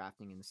Bennett who's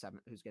drafting in the 7th,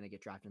 who's going to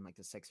get drafted in like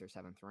the 6th or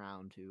 7th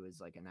round, who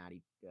is like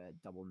a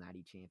double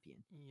natty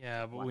champion.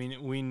 Yeah, but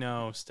we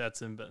know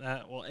Stetson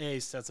Bennett. Well,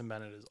 Stetson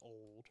Bennett is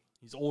old.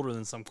 He's older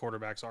than some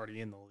quarterbacks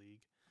already in the league,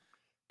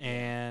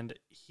 and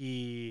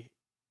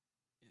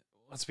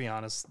let's be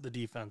honest, the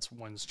defense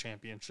wins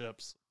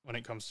championships when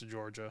it comes to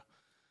Georgia.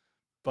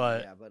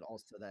 But yeah, but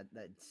also that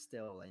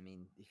still, I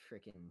mean, he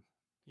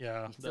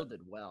still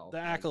did well. The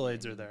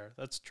accolades are there.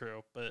 That's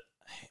true. But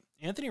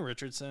Anthony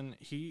Richardson,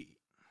 the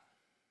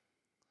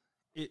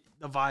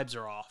vibes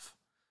are off.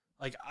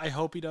 Like, I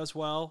hope he does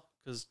well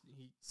because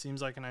he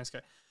seems like a nice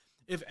guy.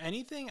 If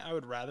anything, I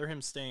would rather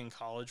him stay in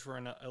college for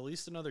at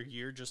least another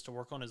year just to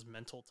work on his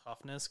mental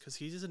toughness because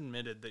he's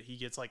admitted that he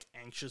gets like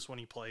anxious when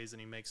he plays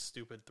and he makes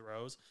stupid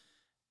throws.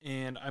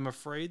 And I'm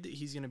afraid that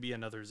he's going to be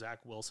another Zach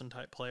Wilson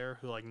type player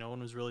who like no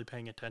one was really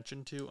paying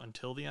attention to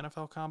until the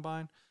NFL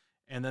Combine.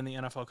 And then the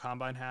NFL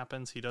Combine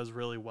happens. He does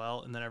really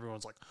well. And then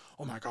everyone's like,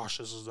 oh my gosh,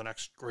 this is the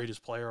next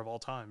greatest player of all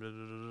time.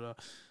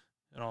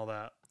 And all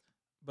that.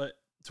 But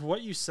to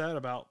what you said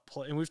about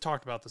play, and we've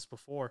talked about this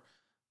before,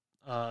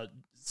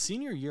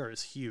 senior year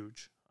is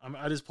huge.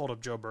 I just pulled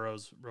up Joe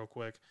Burrow's real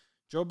quick.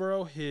 Joe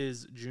Burrow,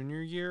 his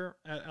junior year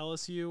at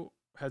LSU,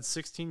 had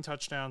 16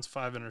 touchdowns,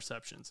 5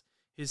 interceptions.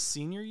 His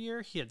senior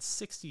year, he had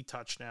 60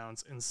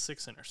 touchdowns and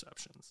 6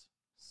 interceptions.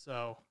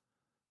 So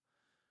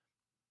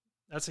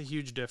that's a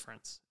huge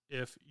difference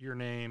if your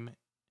name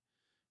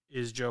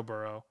is Joe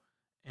Burrow,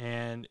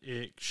 and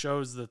it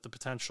shows that the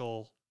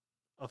potential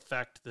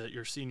effect that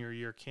your senior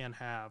year can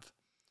have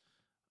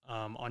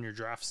on your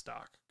draft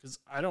stock. Because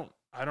I don't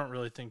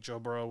really think Joe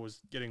Burrow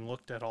was getting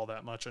looked at all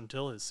that much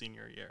until his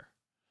senior year.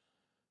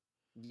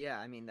 Yeah,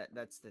 I mean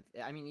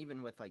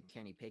even with like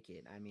Kenny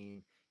Pickett, I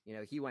mean,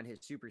 he went his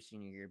super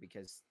senior year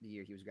because the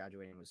year he was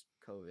graduating was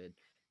COVID,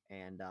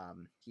 and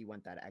he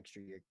went that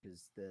extra year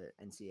because the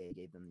NCAA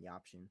gave them the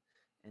option.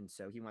 And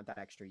so he went that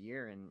extra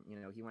year, and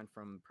he went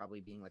from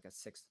probably being like a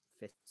sixth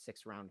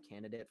round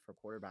candidate for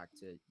quarterback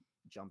to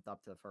jumped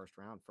up to the first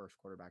round, first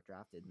quarterback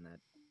drafted in that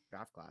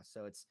draft class.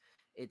 So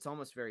it's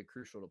almost very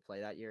crucial to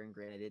play that year. And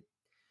granted,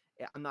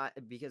 I'm not,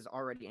 because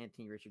already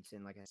Anthony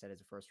Richardson, like I said,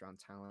 is a first round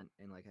talent,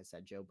 and like I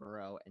said, Joe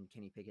Burrow and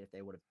Kenny Pickett, if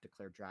they would have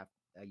declared draft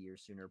a year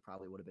sooner,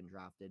 probably would have been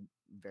drafted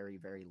very,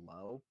 very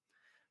low.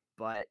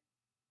 But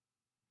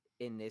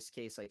in this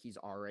case, like he's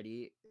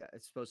already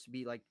supposed to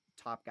be like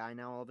top guy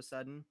now all of a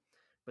sudden.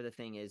 But the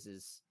thing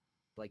is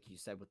like you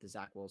said with the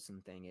Zach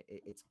Wilson thing,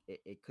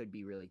 it could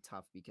be really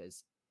tough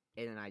because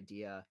in an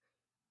idea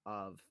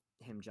of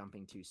him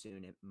jumping too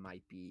soon, it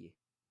might be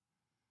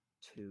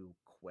too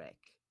quick,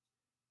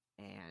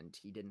 and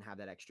he didn't have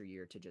that extra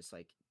year to just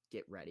like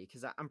get ready.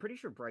 Because I'm pretty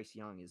sure Bryce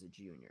Young is a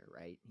junior,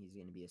 right? He's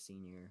going to be a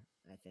senior,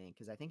 I think,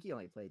 because I think he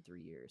only played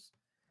 3 years.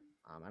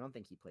 I don't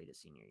think he played a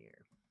senior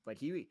year, but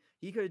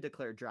he could have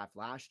declared draft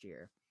last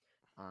year,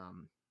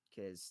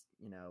 because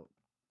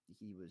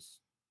he was.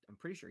 I'm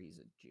pretty sure he's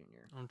a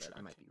junior, but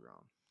I might be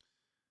wrong.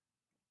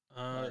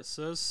 It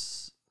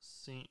says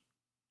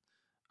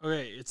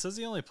okay, it says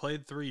he only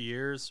played 3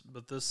 years,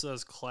 but this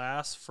says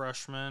class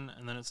freshman,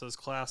 and then it says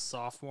class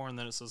sophomore, and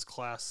then it says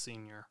class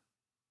senior.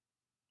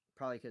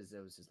 Probably because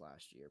it was his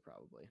last year,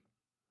 probably.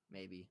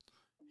 Maybe.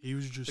 He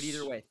was just but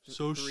either way,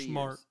 so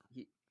smart.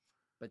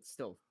 But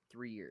still,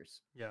 3 years.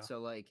 Yeah.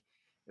 So,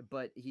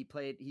 but he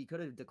could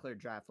have declared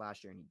draft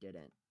last year, and he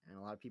didn't. And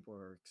a lot of people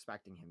were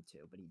expecting him to,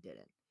 but he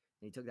didn't.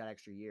 And he took that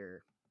extra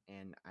year,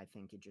 and I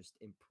think it just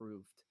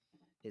improved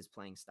his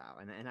playing style.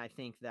 And I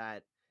think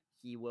that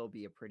he will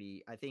be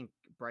I think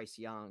Bryce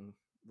Young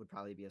would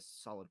probably be a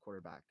solid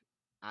quarterback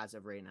as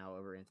of right now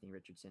over Anthony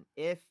Richardson.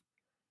 And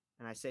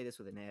I say this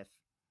with an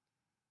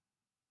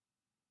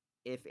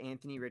if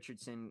Anthony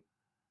Richardson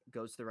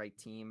goes to the right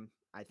team,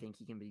 I think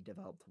he can be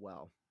developed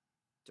well.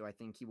 Do I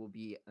think he will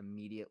be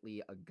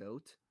immediately a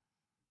GOAT?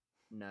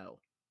 No,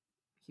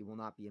 he will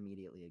not be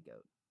immediately a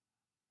GOAT.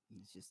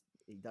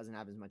 He doesn't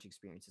have as much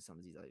experience as some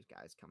of these other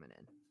guys coming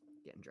in,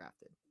 getting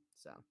drafted.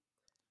 So,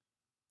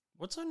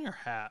 what's on your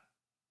hat?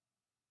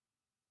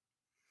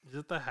 Is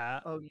it the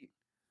hat?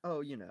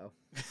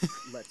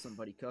 Let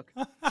somebody cook.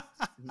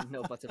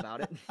 No buts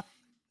about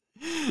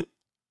it.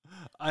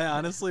 I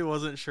honestly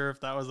wasn't sure if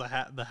that was the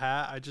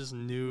hat. I just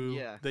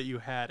knew that you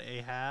had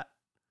a hat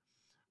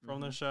from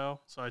the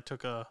show. So I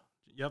took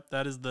yep,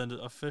 that is the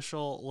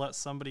official Let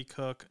Somebody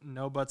Cook,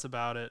 no buts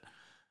about it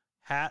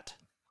hat.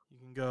 You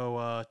can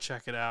go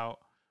check it out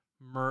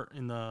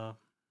in the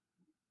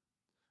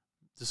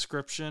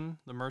description,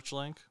 the merch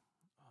link.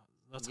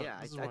 I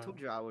told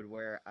you I would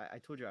wear. I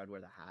told you I would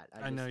wear the hat.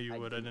 I know you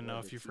would. I didn't know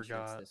if you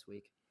forgot this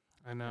week.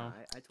 I know. No,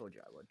 I told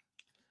you I would.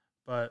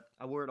 But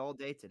I wore it all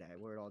day today.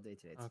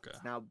 Okay.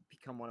 It's now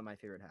become one of my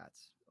favorite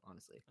hats,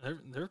 honestly.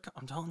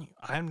 I'm telling you,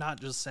 I'm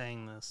not just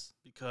saying this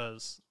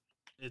because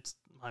it's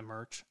my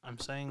merch. I'm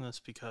saying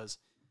this because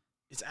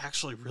it's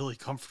actually really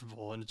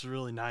comfortable and it's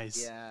really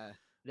nice. Yeah.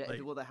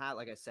 The hat,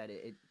 like I said,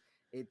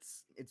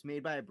 it's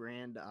made by a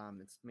brand.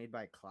 It's made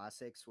by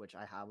Classics, which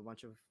I have a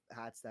bunch of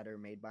hats that are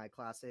made by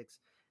Classics,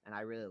 and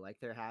I really like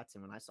their hats.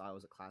 And when I saw it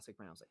was a Classic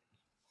brand, I was like,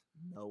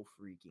 no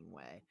freaking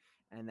way.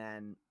 And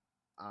then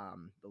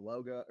the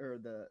logo, or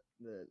the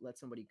Let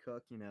Somebody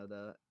Cook,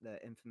 the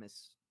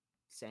infamous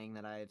saying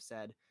that I have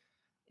said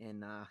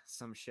in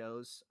some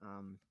shows.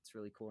 It's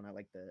really cool, and I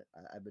like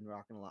I've been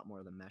rocking a lot more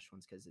of the mesh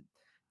ones because it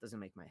doesn't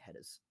make my head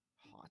as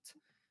hot.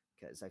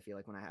 Because I feel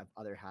like when I have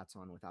other hats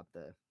on without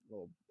the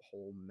little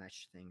whole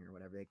mesh thing or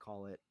whatever they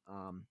call it,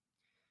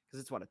 because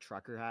it's what, a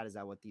trucker hat? Is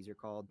that what these are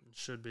called? It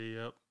should be,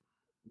 yep.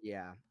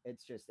 Yeah,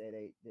 it's just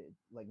they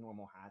like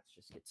normal hats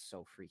just get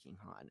so freaking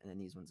hot, and then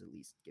these ones at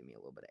least give me a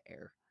little bit of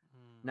air.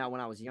 Now,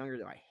 when I was younger,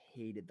 though, I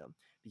hated them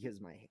because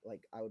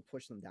I would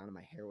push them down and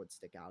my hair would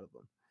stick out of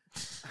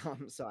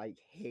them. So I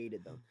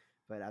hated them.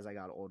 But as I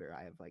got older,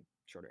 I have like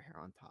shorter hair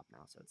on top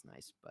now, so it's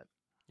nice. But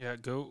yeah,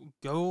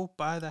 go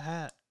buy the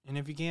hat, and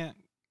if you can't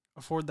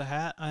afford the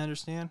hat, I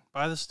understand.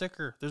 Buy the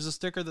sticker. There's a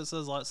sticker that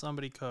says "Let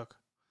Somebody Cook."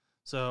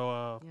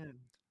 So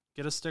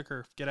get a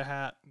sticker, get a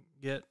hat,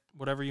 get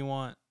whatever you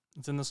want.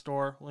 It's in the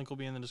store. Link will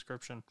be in the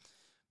description.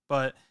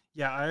 But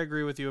yeah, I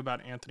agree with you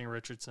about Anthony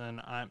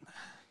Richardson.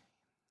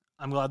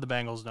 I'm glad the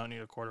Bengals don't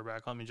need a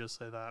quarterback. Let me just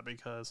say that,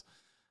 because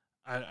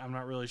I'm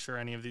not really sure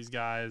any of these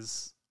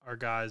guys are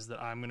guys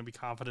that I'm going to be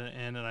confident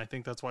in, and I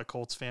think that's why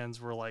Colts fans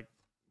were like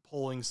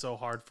pulling so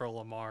hard for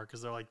Lamar,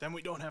 because they're like, then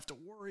we don't have to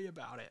worry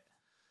about it.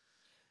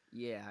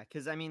 Yeah,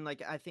 because I mean,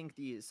 like, I think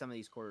some of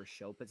these quarters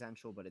show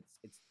potential, but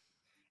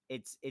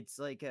it's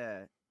like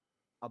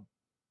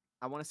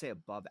I want to say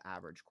above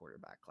average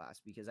quarterback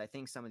class, because I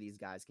think some of these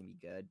guys can be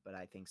good, but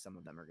I think some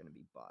of them are going to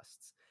be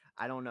busts.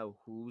 I don't know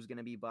who's going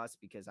to be bust,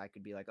 because I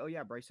could be like, oh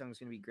yeah, Bryce Young's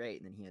going to be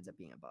great, and then he ends up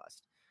being a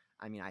bust.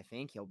 I mean, I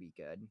think he'll be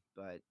good,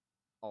 but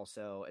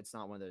also it's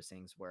not one of those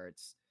things where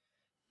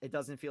it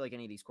doesn't feel like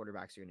any of these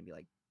quarterbacks are going to be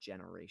like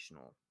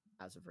generational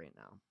as of right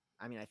now.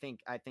 I mean, I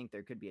think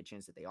there could be a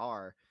chance that they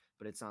are,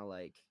 but it's not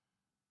like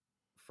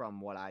from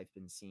what I've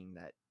been seeing,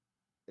 that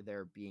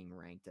they're being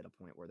ranked at a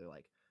point where they're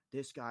like,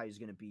 this guy is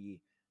going to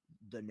be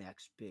the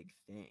next big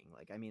thing.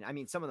 Like, I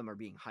mean, some of them are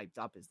being hyped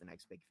up as the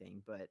next big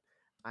thing, but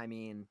I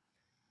mean,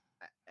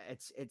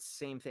 it's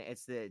same thing.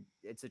 It's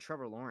the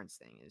Trevor Lawrence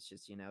thing. It's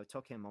just, it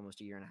took him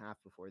almost a year and a half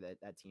before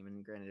that team.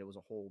 And granted, it was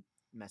a whole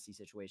messy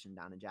situation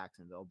down in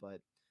Jacksonville,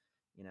 but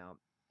you know,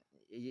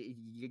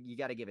 you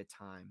got to give it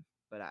time.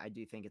 But I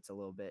do think it's a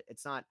little bit.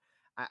 It's not.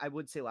 I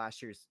would say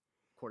last year's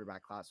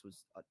quarterback class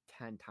was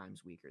 10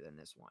 times weaker than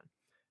this one,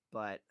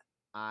 but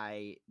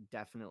I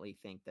definitely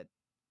think that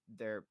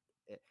there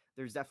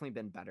there's definitely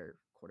been better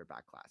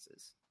quarterback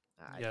classes.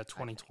 Yeah, I think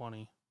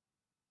 2020.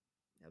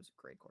 that was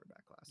a great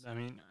quarterback class. I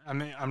mean,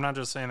 I'm not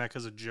just saying that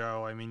because of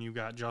Joe. I mean, you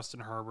got Justin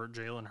Herbert,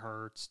 Jalen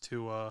Hurts,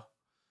 Tua.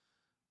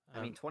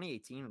 I mean,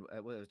 2018.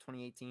 What was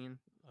 2018?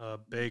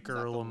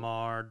 Baker,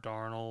 Lamar,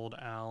 Darnold,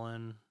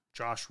 Allen,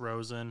 Josh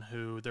Rosen,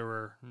 who there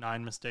were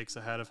 9 mistakes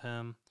ahead of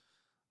him.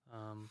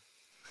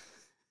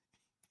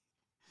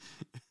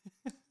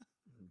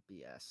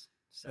 BS.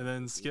 And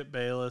then Skip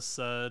Bayless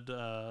said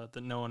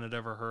that no one had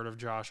ever heard of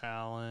Josh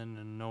Allen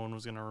and no one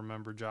was going to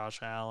remember Josh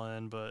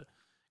Allen, but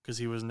because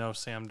he was no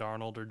Sam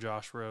Darnold or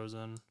Josh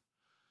Rosen.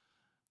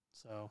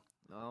 So,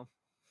 well,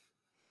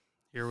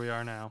 here we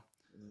are now.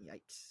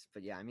 Yikes.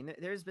 But yeah, I mean,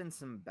 there's been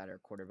some better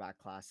quarterback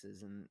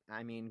classes. And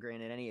I mean,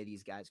 granted, any of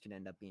these guys could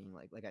end up being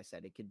like I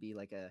said, it could be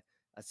like a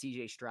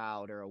CJ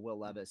Stroud or a Will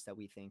Levis that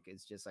we think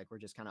is just like, we're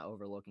just kind of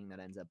overlooking, that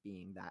ends up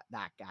being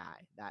that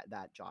guy,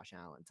 that Josh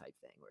Allen type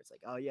thing, where it's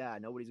like, oh yeah,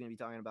 nobody's going to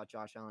be talking about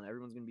Josh Allen.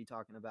 Everyone's going to be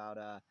talking about,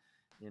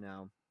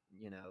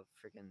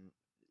 freaking,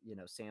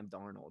 Sam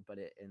Darnold. But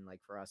and like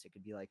for us, it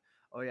could be like,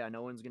 oh yeah,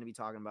 no one's going to be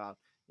talking about,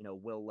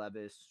 Will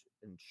Levis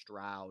and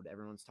Stroud.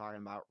 Everyone's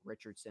talking about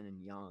Richardson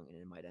and Young, and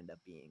it might end up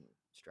being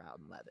Stroud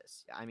and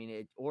Levis. I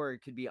mean, or it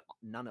could be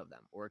none of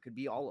them, or it could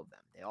be all of them.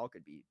 They all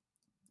could be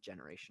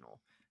generational.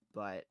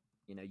 But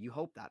you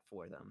hope that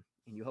for them,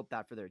 and you hope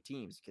that for their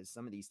teams, because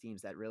some of these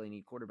teams that really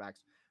need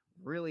quarterbacks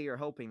really are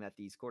hoping that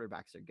these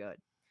quarterbacks are good.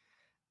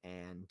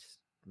 And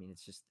I mean,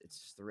 it's just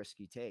the risk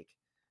you take.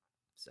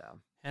 So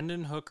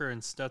Hendon Hooker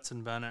and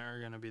Stetson Bennett are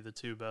going to be the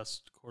 2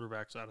 best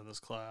quarterbacks out of this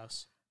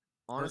class.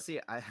 Honestly,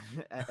 I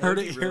heard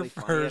it really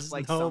here first.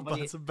 like no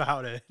buzz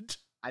about it.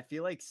 I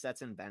feel like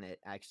Stetson Bennett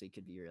actually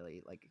could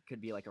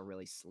be like a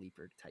really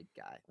sleeper type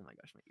guy. Oh my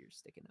gosh, my ear's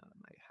sticking out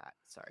of my hat.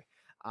 Sorry.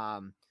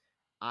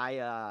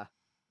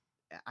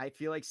 I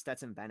feel like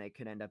Stetson Bennett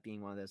could end up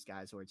being one of those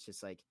guys where it's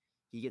just like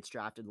he gets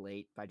drafted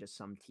late by just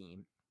some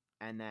team,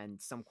 and then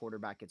some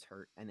quarterback gets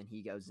hurt, and then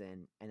he goes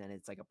in, and then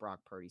it's like a Brock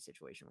Purdy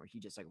situation where he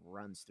just like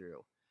runs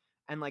through.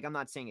 And like, I'm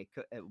not saying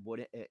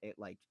it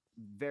like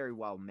very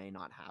well may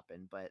not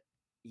happen, but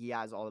he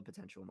has all the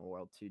potential in the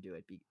world to do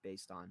it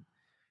based on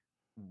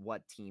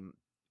what team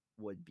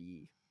would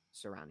be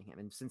surrounding him.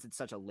 And since it's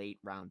such a late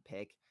round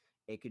pick,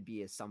 it could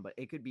be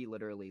it could be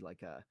literally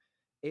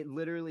it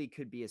literally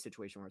could be a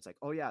situation where it's like,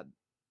 oh yeah,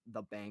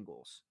 the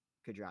Bengals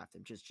could draft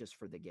him just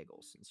for the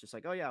giggles. It's just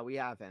like, oh yeah, we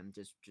have him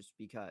just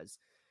because.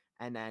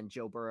 And then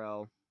Joe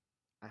Burrow,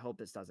 I hope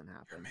this doesn't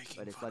happen. You're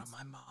making fun of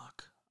my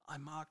mock. I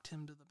mocked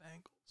him to the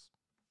Bengals.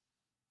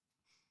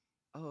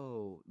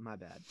 Oh, my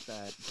bad.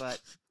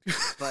 But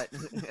but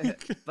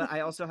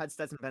I also had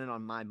Stetson Bennett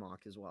on my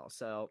mock as well.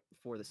 So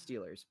for the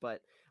Steelers,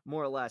 but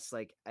more or less,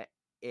 like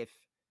if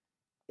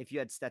you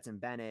had Stetson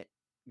Bennett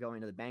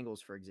going to the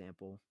Bengals, for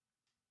example,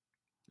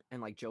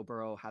 and like Joe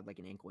Burrow had like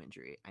an ankle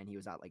injury and he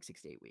was out like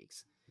 6 to 8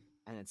 weeks,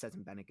 and then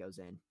Stetson Bennett goes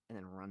in and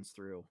then runs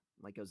through,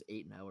 like goes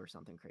 8-0 or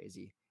something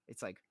crazy.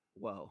 It's like,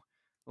 whoa,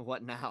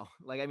 what now?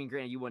 Like, I mean,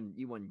 granted, you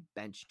wouldn't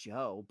bench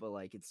Joe, but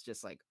like, it's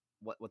just like,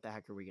 what the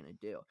heck are we gonna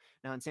do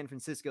now? In San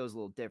Francisco is a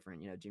little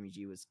different. Jimmy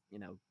G was,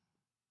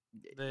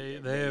 they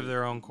have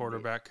their own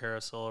quarterback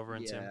carousel over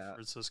in San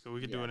Francisco. We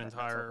could do an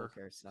entire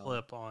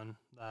clip on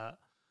that,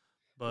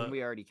 but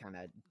we already kind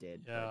of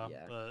did.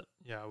 But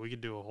we could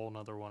do a whole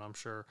nother one, I'm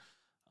sure.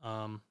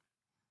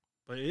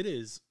 But it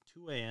is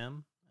 2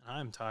 a.m. and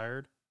I'm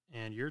tired,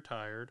 and you're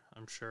tired,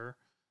 I'm sure.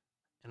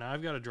 And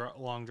I've got a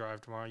long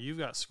drive tomorrow. You've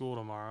got school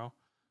tomorrow.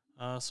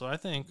 So I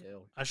think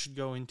I should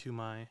go into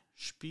my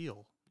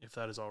spiel, if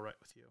that is all right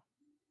with you.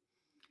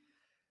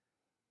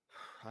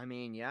 I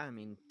mean, yeah. I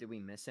mean, did we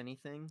miss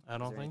anything? I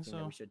don't think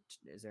so.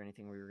 Is there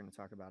anything we were going to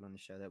talk about on the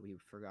show that we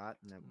forgot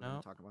and that we're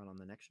going to talk about on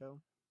the next show?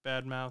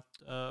 Badmouth.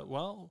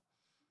 Well,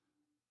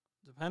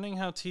 depending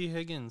how T.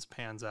 Higgins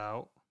pans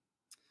out,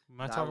 we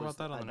might talk about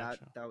that on the next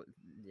show.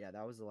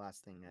 That was the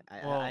last thing.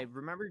 I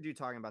remembered you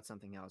talking about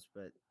something else,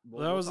 but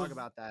we'll talk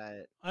about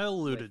that. I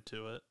alluded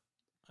to it.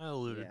 I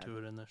alluded to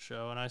it in the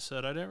show, and I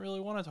said I didn't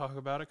really want to talk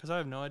about it because I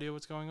have no idea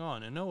what's going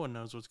on, and no one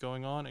knows what's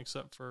going on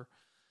except for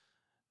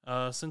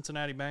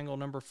Cincinnati Bengal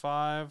number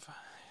 5,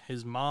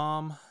 his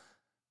mom,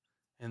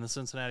 and the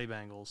Cincinnati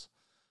Bengals.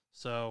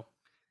 So,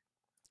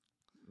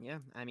 yeah,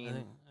 I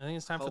mean, I think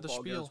it's time for the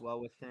spiel. Hope all goes well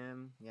with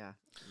him. Yeah,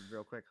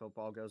 real quick, hope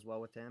all goes well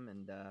with him,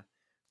 and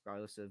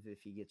regardless of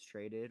if he gets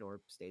traded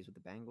or stays with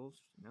the Bengals,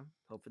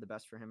 hope for the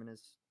best for him and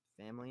his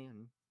family,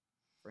 and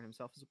for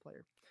himself as a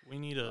player. We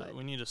need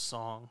a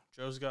song.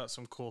 Joe's got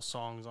some cool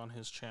songs on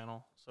his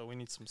channel, so we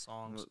need some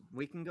songs.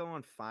 We can go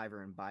on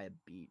Fiverr and buy a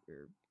beat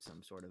or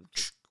some sort of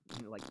just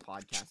like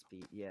podcast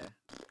beat, yeah.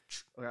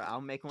 Or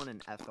I'll make one in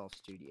FL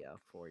Studio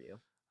for you.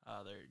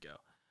 There you go.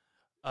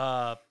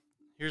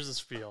 Here's the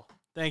spiel.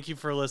 Thank you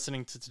for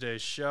listening to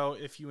today's show.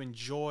 If you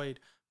enjoyed,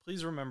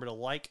 please remember to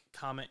like,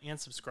 comment, and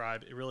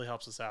subscribe. It really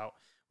helps us out.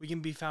 We can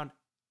be found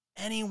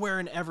anywhere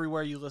and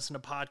everywhere you listen to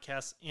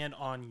podcasts and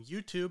on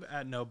YouTube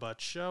at No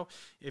Buts Show.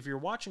 If you're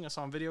watching us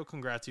on video,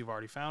 congrats, you've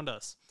already found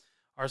us.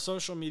 Our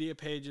social media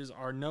pages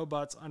are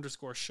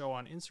NoButs_show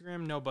on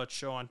Instagram, No Buts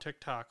Show on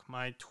TikTok.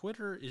 My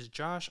Twitter is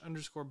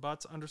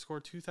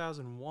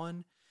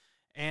Josh_Butts_2001.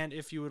 And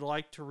if you would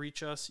like to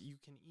reach us, you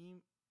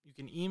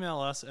can email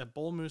us at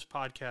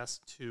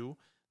bullmoosepodcast2.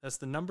 That's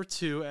the number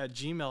 2 at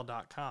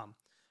gmail.com.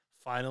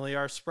 Finally,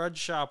 our spread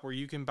shop where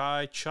you can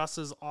buy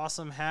Chuss's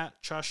awesome hat.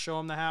 Chuss, show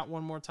him the hat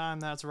one more time.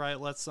 That's right.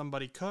 Let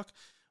somebody cook.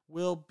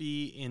 Will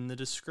be in the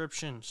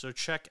description. So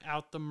check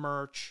out the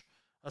merch,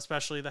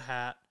 especially the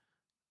hat.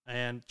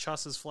 And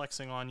Chuss is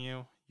flexing on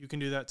you. You can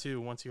do that too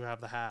once you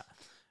have the hat.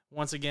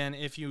 Once again,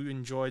 if you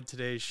enjoyed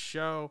today's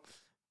show,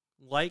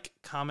 like,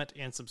 comment,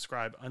 and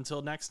subscribe.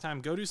 Until next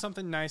time, go do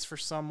something nice for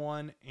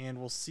someone, and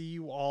we'll see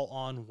you all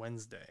on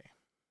Wednesday.